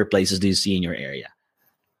burger places do you see in your area?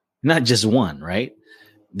 Not just one, right?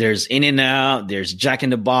 There's In-N-Out, there's Jack in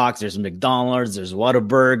the Box, there's McDonald's, there's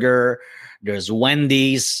Whataburger, there's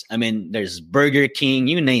Wendy's. I mean, there's Burger King,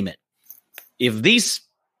 you name it. If these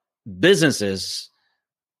businesses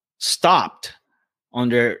stopped on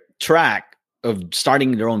their track of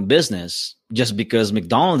starting their own business just because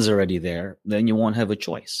McDonald's is already there, then you won't have a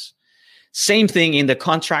choice. Same thing in the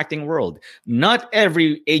contracting world. Not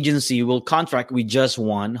every agency will contract with just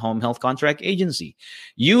one home health contract agency.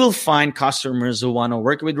 You will find customers who want to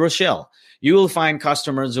work with Rochelle. You will find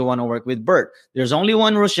customers who want to work with Bert. There's only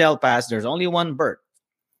one Rochelle Pass. There's only one Bert.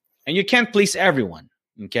 And you can't please everyone,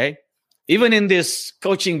 okay? Even in this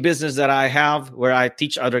coaching business that I have where I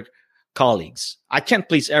teach other colleagues, I can't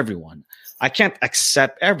please everyone. I can't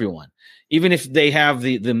accept everyone. Even if they have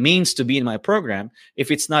the means to be in my program,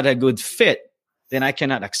 if it's not a good fit, then I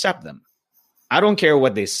cannot accept them. I don't care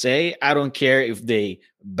what they say. I don't care if they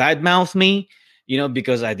badmouth me,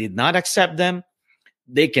 because I did not accept them.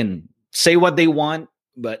 They can say what they want,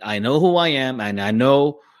 but I know who I am. And I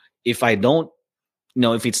know if I don't,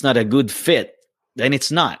 if it's not a good fit, then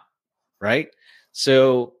it's not, right?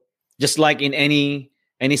 So just like in any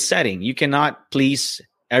setting, you cannot please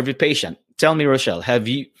every patient. Tell me, Rochelle, have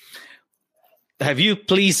you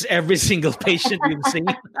pleased every single patient you've seen?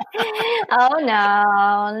 Oh,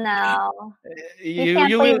 no. You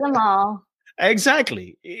can't please them all.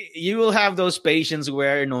 Exactly. You will have those patients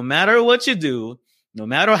where no matter what you do, no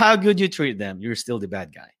matter how good you treat them, you're still the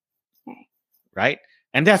bad guy. Right?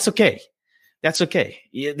 And that's okay. That's okay.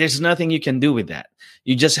 There's nothing you can do with that.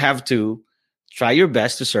 You just have to try your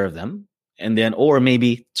best to serve them and then, or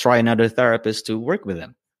maybe try another therapist to work with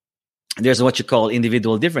them. There's what you call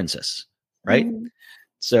individual differences. Right? Mm-hmm.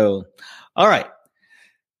 So, all right.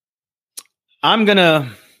 I'm going to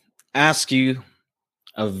ask you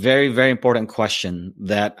a very, very important question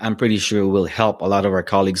that I'm pretty sure will help a lot of our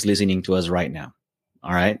colleagues listening to us right now.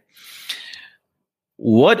 All right.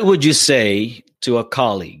 What would you say to a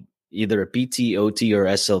colleague, either a PT, OT, or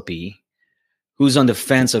SLP, who's on the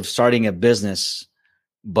fence of starting a business,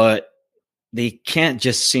 but they can't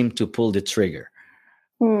just seem to pull the trigger?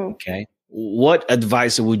 Okay. What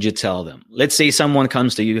advice would you tell them? Let's say someone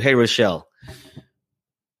comes to you, hey, Rochelle,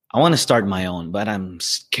 I want to start my own, but I'm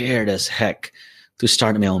scared as heck to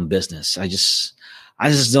start my own business. I just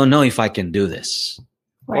don't know if I can do this.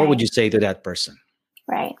 Right. What would you say to that person?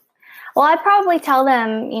 Right. Well, I'd probably tell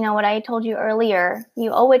them, what I told you earlier,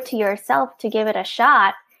 you owe it to yourself to give it a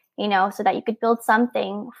shot, so that you could build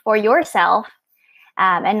something for yourself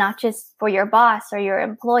and not just for your boss or your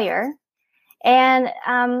employer. And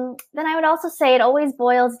then I would also say it always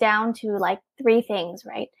boils down to like three things,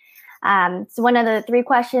 right? So one of the three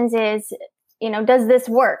questions is, does this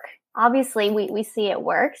work? Obviously, we see it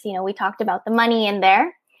works. We talked about the money in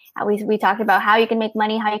there. We talked about how you can make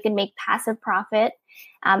money, how you can make passive profit.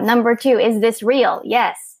 Number two, is this real?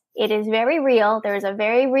 Yes, it is very real. There's a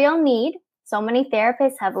very real need. So many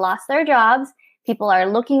therapists have lost their jobs. People are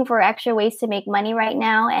looking for extra ways to make money right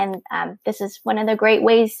now. And this is one of the great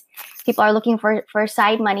ways people are looking for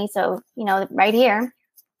side money. So, right here.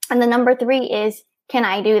 And the number three is, can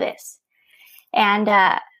I do this? And,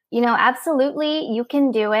 absolutely, you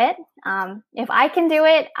can do it. If I can do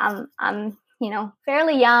it, I'm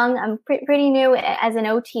fairly young. I'm pretty new as an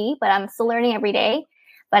OT, but I'm still learning every day.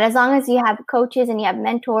 But as long as you have coaches and you have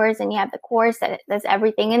mentors and you have the course that's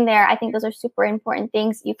everything in there, I think those are super important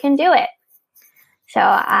things. You can do it. So,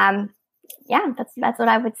 that's what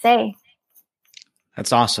I would say.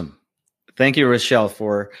 That's awesome. Thank you, Rochelle,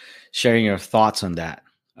 for sharing your thoughts on that.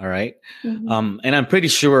 All right. Mm-hmm. And I'm pretty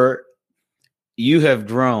sure you have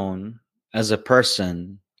grown as a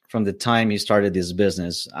person from the time you started this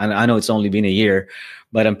business. I know it's only been a year,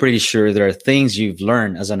 but I'm pretty sure there are things you've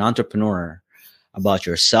learned as an entrepreneur about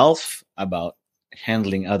yourself, about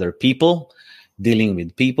handling other people, dealing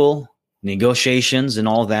with people, negotiations, and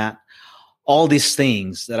all that. All these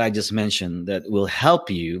things that I just mentioned that will help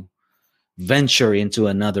you venture into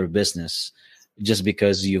another business just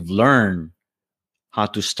because you've learned how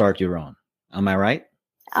to start your own. Am I right?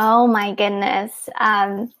 Oh my goodness.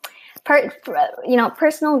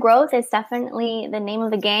 Personal growth is definitely the name of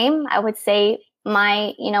the game. I would say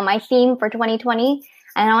my theme for 2020,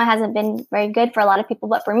 I know it hasn't been very good for a lot of people,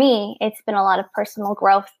 but for me, it's been a lot of personal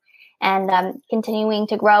growth and continuing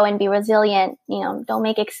to grow and be resilient. Don't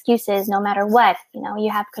make excuses no matter what. You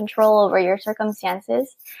have control over your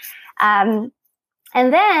circumstances. And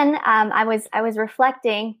then I was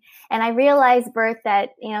reflecting, and I realized, Bert,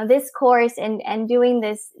 that this course and doing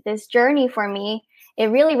this journey for me, it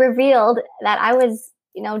really revealed that I was,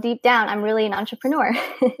 deep down, I'm really an entrepreneur.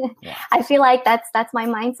 Yeah. I feel like that's my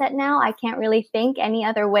mindset now. I can't really think any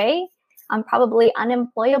other way. I'm probably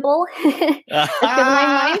unemployable because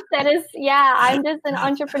my mindset is, I'm just an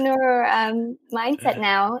entrepreneur mindset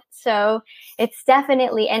now. So it's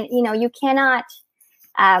definitely, and you cannot.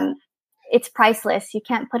 It's priceless. You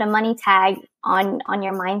can't put a money tag on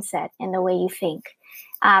your mindset and the way you think.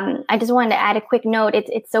 I just wanted to add a quick note.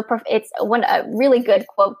 It's a really good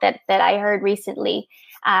quote that I heard recently.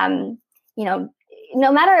 No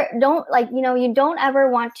matter, you don't ever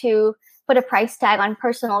want to put a price tag on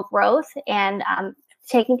personal growth and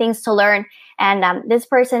taking things to learn. And this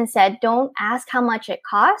person said, don't ask how much it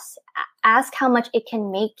costs. Ask how much it can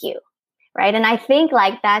make you. Right. And I think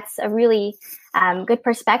that's a really good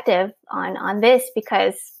perspective on this,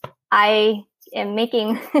 because I am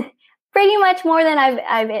making pretty much more than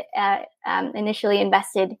I've initially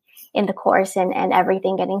invested in the course and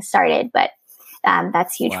everything getting started. But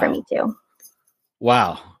that's huge for me too.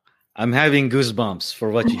 Wow. I'm having goosebumps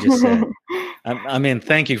for what you just said.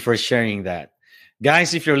 Thank you for sharing that.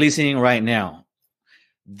 Guys, if you're listening right now,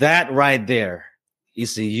 that right there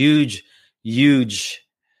is a huge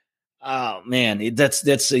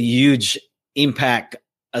that's a huge impact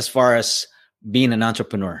as far as being an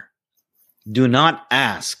entrepreneur. Do not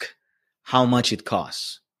ask how much it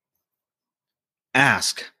costs.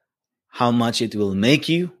 Ask how much it will make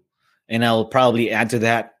you. And I will probably add to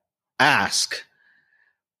that, ask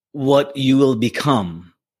what you will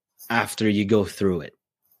become after you go through it.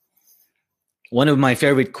 One of my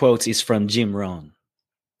favorite quotes is from Jim Rohn.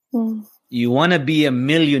 You want to be a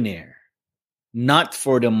millionaire, not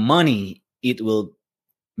for the money it will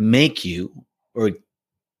make you or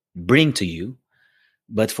bring to you,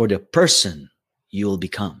 but for the person you will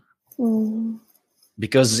become.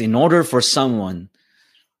 Because in order for someone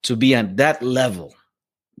to be at that level,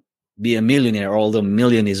 be a millionaire, although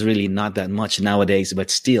million is really not that much nowadays, but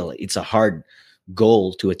still it's a hard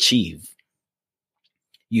goal to achieve.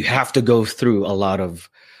 You have to go through a lot of,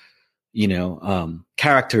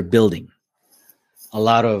 character building, a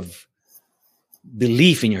lot of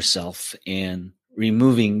belief in yourself, and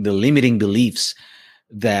removing the limiting beliefs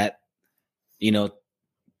that,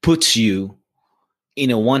 puts you in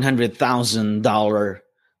a $100,000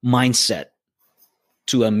 mindset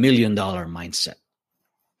to $1 million mindset.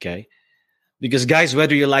 Okay. Because guys,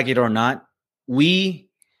 whether you like it or not, we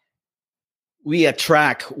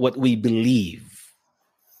attract what we believe.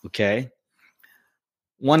 Okay.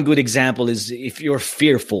 One good example is if you're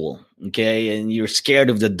fearful, okay, and you're scared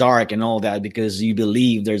of the dark and all that because you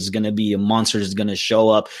believe there's going to be a monster that's going to show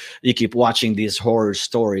up. You keep watching these horror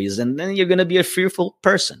stories and then you're going to be a fearful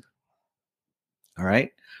person. All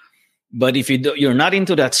right. But if you're not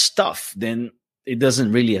into that stuff, then it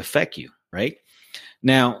doesn't really affect you. Right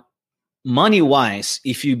now, money wise,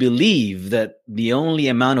 if you believe that the only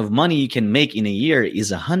amount of money you can make in a year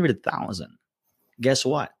is 100,000, guess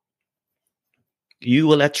what? You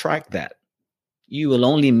will attract that. You will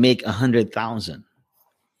only make 100,000.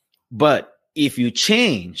 But if you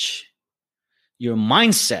change your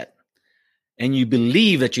mindset and you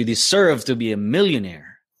believe that you deserve to be a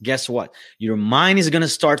millionaire, guess what? Your mind is going to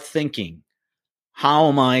start thinking, how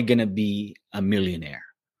am I going to be a millionaire?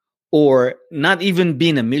 Or not even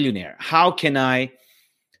being a millionaire. How can I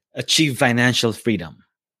achieve financial freedom?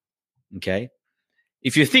 Okay.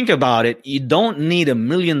 If you think about it, you don't need $1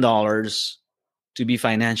 million to be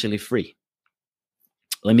financially free.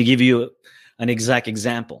 Let me give you an exact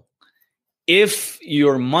example. If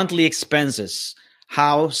your monthly expenses,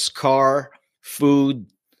 house, car, food,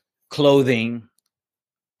 clothing,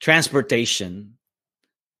 transportation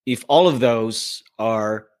if all of those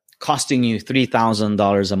are costing you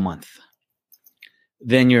 $3,000 a month,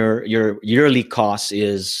 then your yearly cost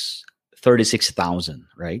is $36,000,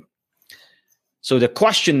 right? So the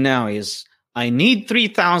question now is, I need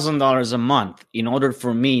 $3,000 a month in order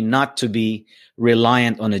for me not to be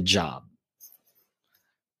reliant on a job.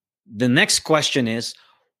 The next question is,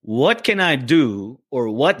 what can I do, or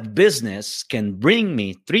what business can bring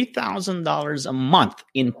me $3,000 a month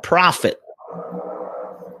in profit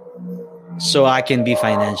so I can be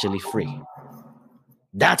financially free?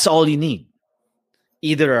 That's all you need.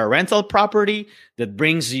 Either a rental property that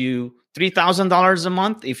brings you $3,000 a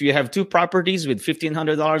month. If you have 2 properties with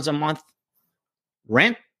 $1,500 a month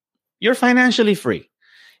rent, you're financially free.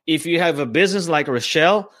 If you have a business like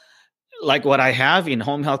Rochelle, like what I have in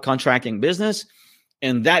home health contracting business,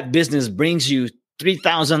 and that business brings you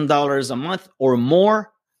 $3,000 a month or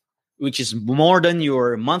more, which is more than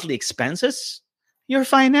your monthly expenses, you're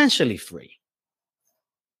financially free.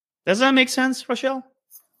 Does that make sense, Rochelle?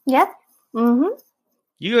 Yeah. Mm-hmm.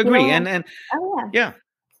 You agree? And yeah.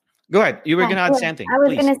 Go ahead. You were going to add something. I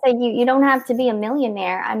was going to say, you don't have to be a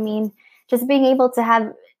millionaire. I mean, just being able to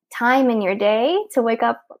have time in your day to wake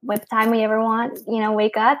up with time we ever want,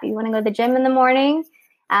 wake up. You want to go to the gym in the morning.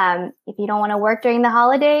 If you don't want to work during the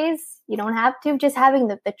holidays, you don't have to. Just having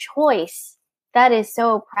the choice, that is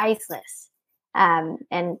so priceless.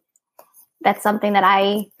 And that's something that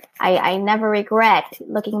I never regret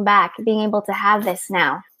looking back, being able to have this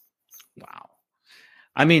now. Wow.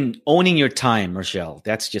 I mean, owning your time, Rochelle,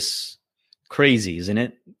 that's just crazy, isn't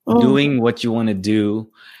it? Mm-hmm. Doing what you want to do,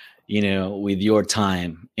 with your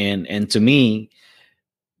time. And to me,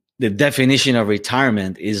 the definition of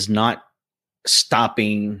retirement is not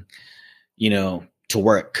stopping, to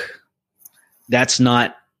work. That's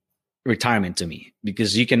not retirement to me,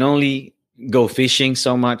 because you can only go fishing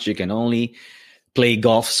so much. You can only play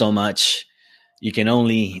golf so much. You can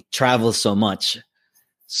only travel so much.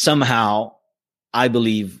 Somehow, I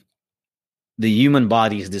believe the human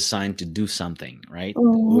body is designed to do something, right?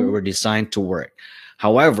 Mm-hmm. We're designed to work.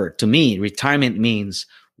 However, to me, retirement means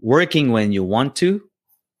working when you want to,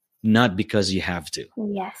 not because you have to.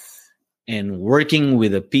 Yes. And working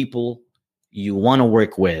with the people you want to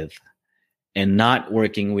work with, and not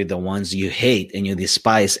working with the ones you hate and you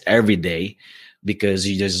despise every day because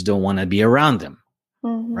you just don't want to be around them,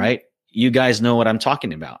 mm-hmm. right? You guys know what I'm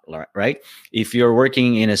talking about, right? If you're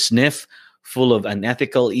working in a SNF full of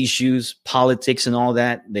unethical issues, politics and all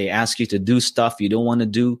that, they ask you to do stuff you don't want to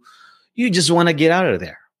do. You just want to get out of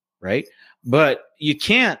there, right? But you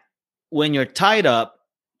can't when you're tied up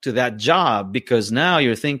to that job, because now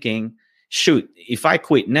you're thinking, shoot, if I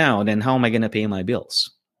quit now, then how am I going to pay my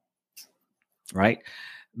bills? Right?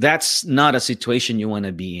 That's not a situation you want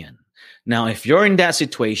to be in. Now, if you're in that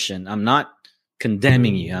situation, I'm not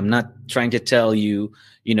condemning you. I'm not trying to tell you,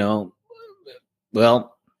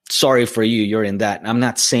 well, sorry for you, you're in that. I'm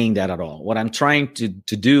not saying that at all. What I'm trying to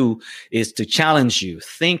do is to challenge you.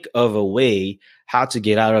 Think of a way how to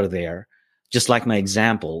get out of there. Just like my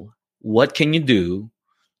example, what can you do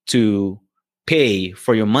to pay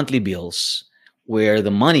for your monthly bills where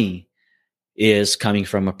the money is coming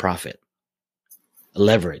from a profit?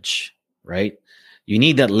 Leverage, right? You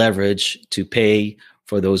need that leverage to pay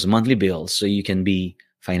for those monthly bills so you can be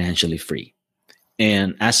financially free.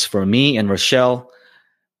 And as for me and Rochelle,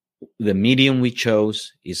 the medium we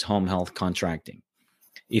chose is home health contracting.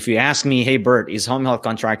 If you ask me, hey, Bert, is home health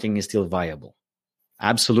contracting still viable?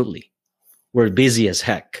 Absolutely. We're busy as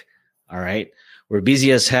heck. All right. We're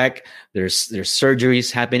busy as heck. There's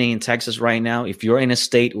surgeries happening in Texas right now. If you're in a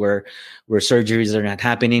state where surgeries are not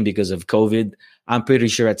happening because of COVID, I'm pretty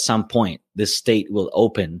sure at some point this state will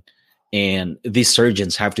open and these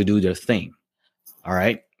surgeons have to do their thing. All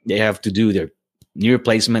right. They have to do their knee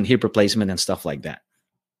replacement, hip replacement, and stuff like that.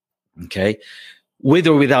 Okay. With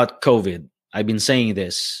or without COVID, I've been saying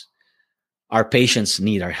this, our patients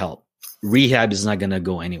need our help. Rehab is not going to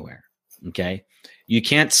go anywhere. Okay. You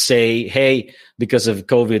can't say, hey, because of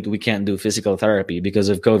COVID, we can't do physical therapy. Because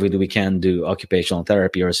of COVID, we can't do occupational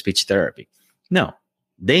therapy or speech therapy. No,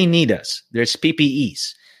 they need us. There's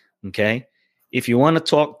PPEs. Okay. If you want to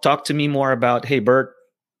talk to me more about, hey, Bert,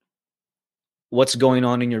 what's going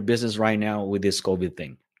on in your business right now with this COVID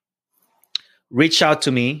thing? Reach out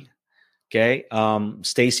to me. Okay.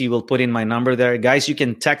 Stacy will put in my number there. Guys, you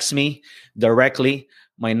can text me directly.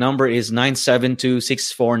 My number is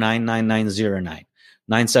 972-649-9909.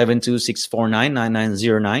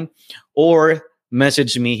 972-649-9909. Or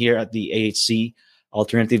message me here at the AHC,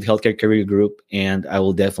 Alternative Healthcare Career Group, and I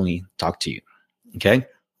will definitely talk to you. Okay.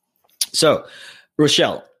 So,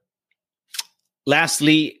 Rochelle,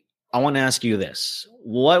 lastly, I want to ask you this.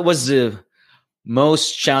 What was the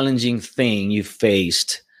most challenging thing you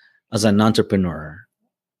faced as an entrepreneur,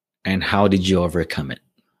 and how did you overcome it?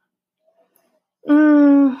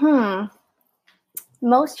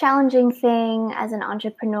 Most challenging thing as an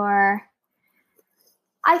entrepreneur,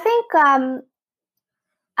 I think,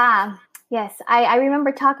 yes, I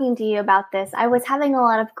remember talking to you about this. I was having a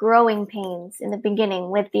lot of growing pains in the beginning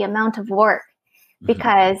with the amount of work,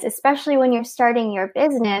 because especially when you're starting your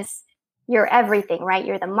business, you're everything, right?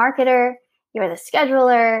 You're the marketer, you're the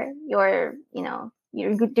scheduler,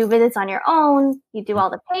 you do visits on your own, you do all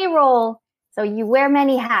the payroll. So you wear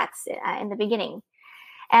many hats in the beginning.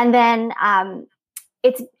 And then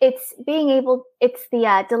it's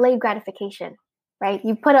the delayed gratification, right?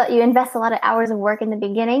 You invest a lot of hours of work in the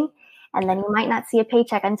beginning, and then you might not see a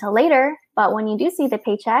paycheck until later. But when you do see the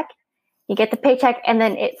paycheck, you get the paycheck and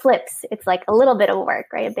then it flips. It's like a little bit of work,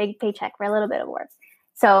 right? A big paycheck for a little bit of work.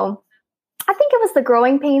 So I think it was the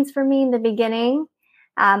growing pains for me in the beginning.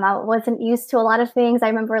 I wasn't used to a lot of things. I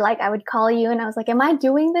remember I would call you and I was like, am I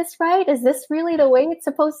doing this right? Is this really the way it's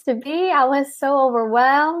supposed to be? I was so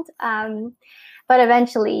overwhelmed. But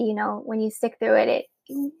eventually, when you stick through it,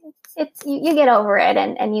 you get over it,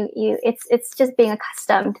 and it's just being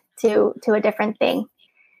accustomed to a different thing.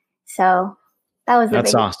 So that was the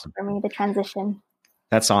biggest for me, the transition.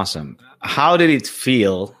 That's awesome. How did it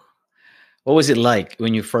feel? What was it like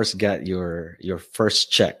when you first got your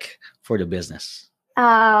first check for the business? Oh,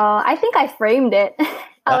 I think I framed it.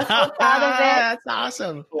 I was so proud of it. That's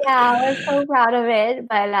awesome. Yeah, I was so proud of it.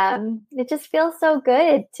 But it just feels so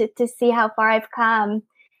good to see how far I've come.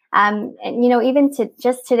 And even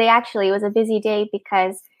just today, actually, it was a busy day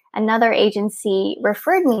because another agency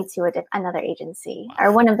referred me to another agency,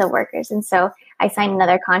 or one of the workers, and so I signed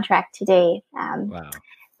another contract today. Wow!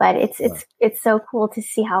 But it's so cool to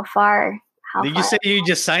see how far. Did you say you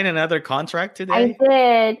just signed another contract today? I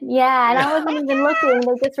did, yeah, and I wasn't even looking.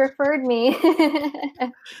 They just referred me.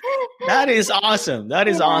 That is awesome. That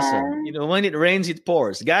is awesome. When it rains, it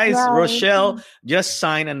pours. Guys, right. Rochelle just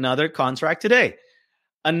signed another contract today.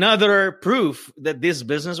 Another proof that this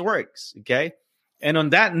business works, okay? And on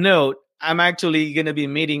that note, I'm actually going to be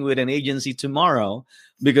meeting with an agency tomorrow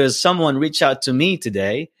because someone reached out to me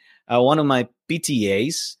today, one of my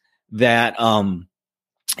PTAs that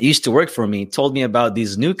used to work for me, told me about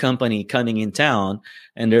this new company coming in town,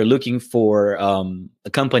 and they're looking for a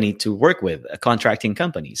company to work with, a contracting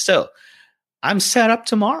company. So I'm set up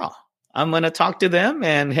tomorrow. I'm going to talk to them,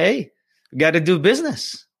 and hey, we got to do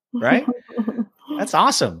business, right? That's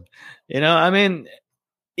awesome.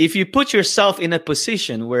 If you put yourself in a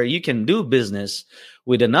position where you can do business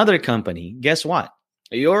with another company, guess what?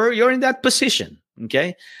 You're in that position,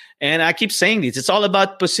 okay? And I keep saying this, it's all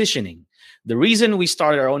about positioning. The reason we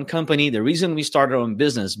started our own company, the reason we started our own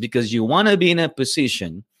business, because you want to be in a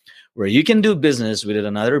position where you can do business with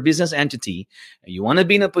another business entity. And you want to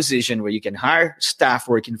be in a position where you can hire staff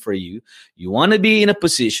working for you. You want to be in a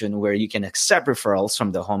position where you can accept referrals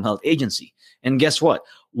from the home health agency. And guess what?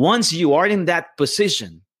 Once you are in that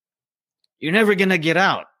position, you're never going to get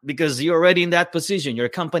out because you're already in that position. Your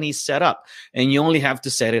company is set up and you only have to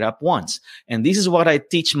set it up once. And this is what I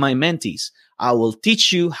teach my mentees. I will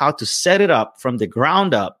teach you how to set it up from the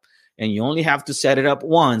ground up, and you only have to set it up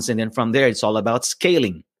once. And then from there, it's all about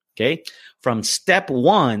scaling. Okay. From step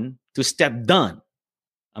one to step done.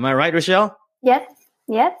 Am I right, Rochelle? Yep.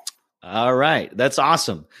 All right. That's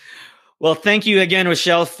awesome. Well, thank you again,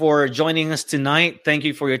 Rochelle, for joining us tonight. Thank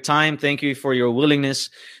you for your time. Thank you for your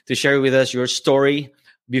willingness to share with us your story.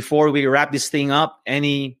 Before we wrap this thing up,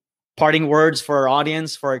 any parting words for our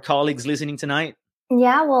audience, for our colleagues listening tonight?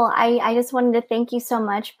 Yeah, well, I just wanted to thank you so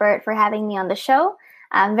much, Bert, for having me on the show.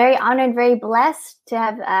 I'm very honored, very blessed to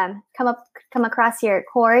have come across your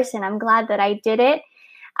course, and I'm glad that I did it.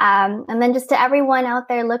 And then just to everyone out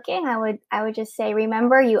there looking, I would just say,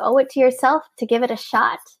 remember, you owe it to yourself to give it a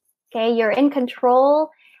shot. Okay, you're in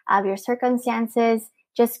control of your circumstances.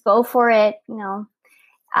 Just go for it.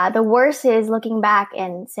 The worst is looking back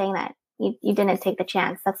and saying that you didn't take the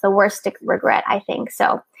chance. That's the worst regret, I think.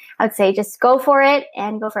 So I would say just go for it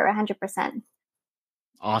and go for it 100%.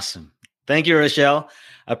 Awesome. Thank you, Rochelle.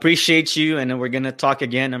 Appreciate you. And we're going to talk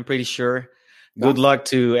again, I'm pretty sure. Good luck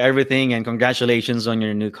to everything and congratulations on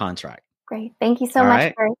your new contract. Great. Thank you so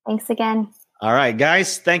much, Bert. Thanks again. All right,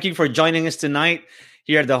 guys. Thank you for joining us tonight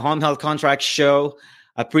here at the Home Health Contract Show.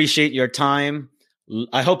 Appreciate your time.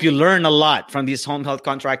 I hope you learn a lot from this home health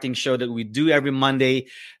contracting show that we do every Monday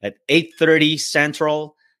at 8:30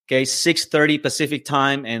 Central, 6:30 Pacific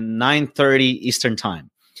time, and 9:30 Eastern time.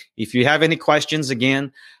 If you have any questions,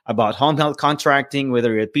 again, about home health contracting,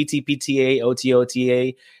 whether you're a PT, PTA, OT,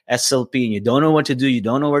 OTA, SLP, and you don't know what to do, you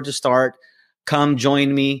don't know where to start, come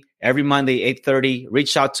join me every Monday, 8:30.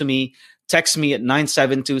 Reach out to me. Text me at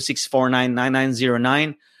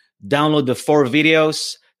 972-649-9909. Download the 4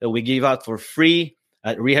 videos that we give out for free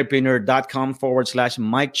at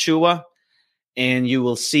rehabpreneur.com/Mike Chua. And you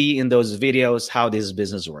will see in those videos how this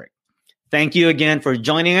business works. Thank you again for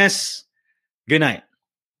joining us. Good night.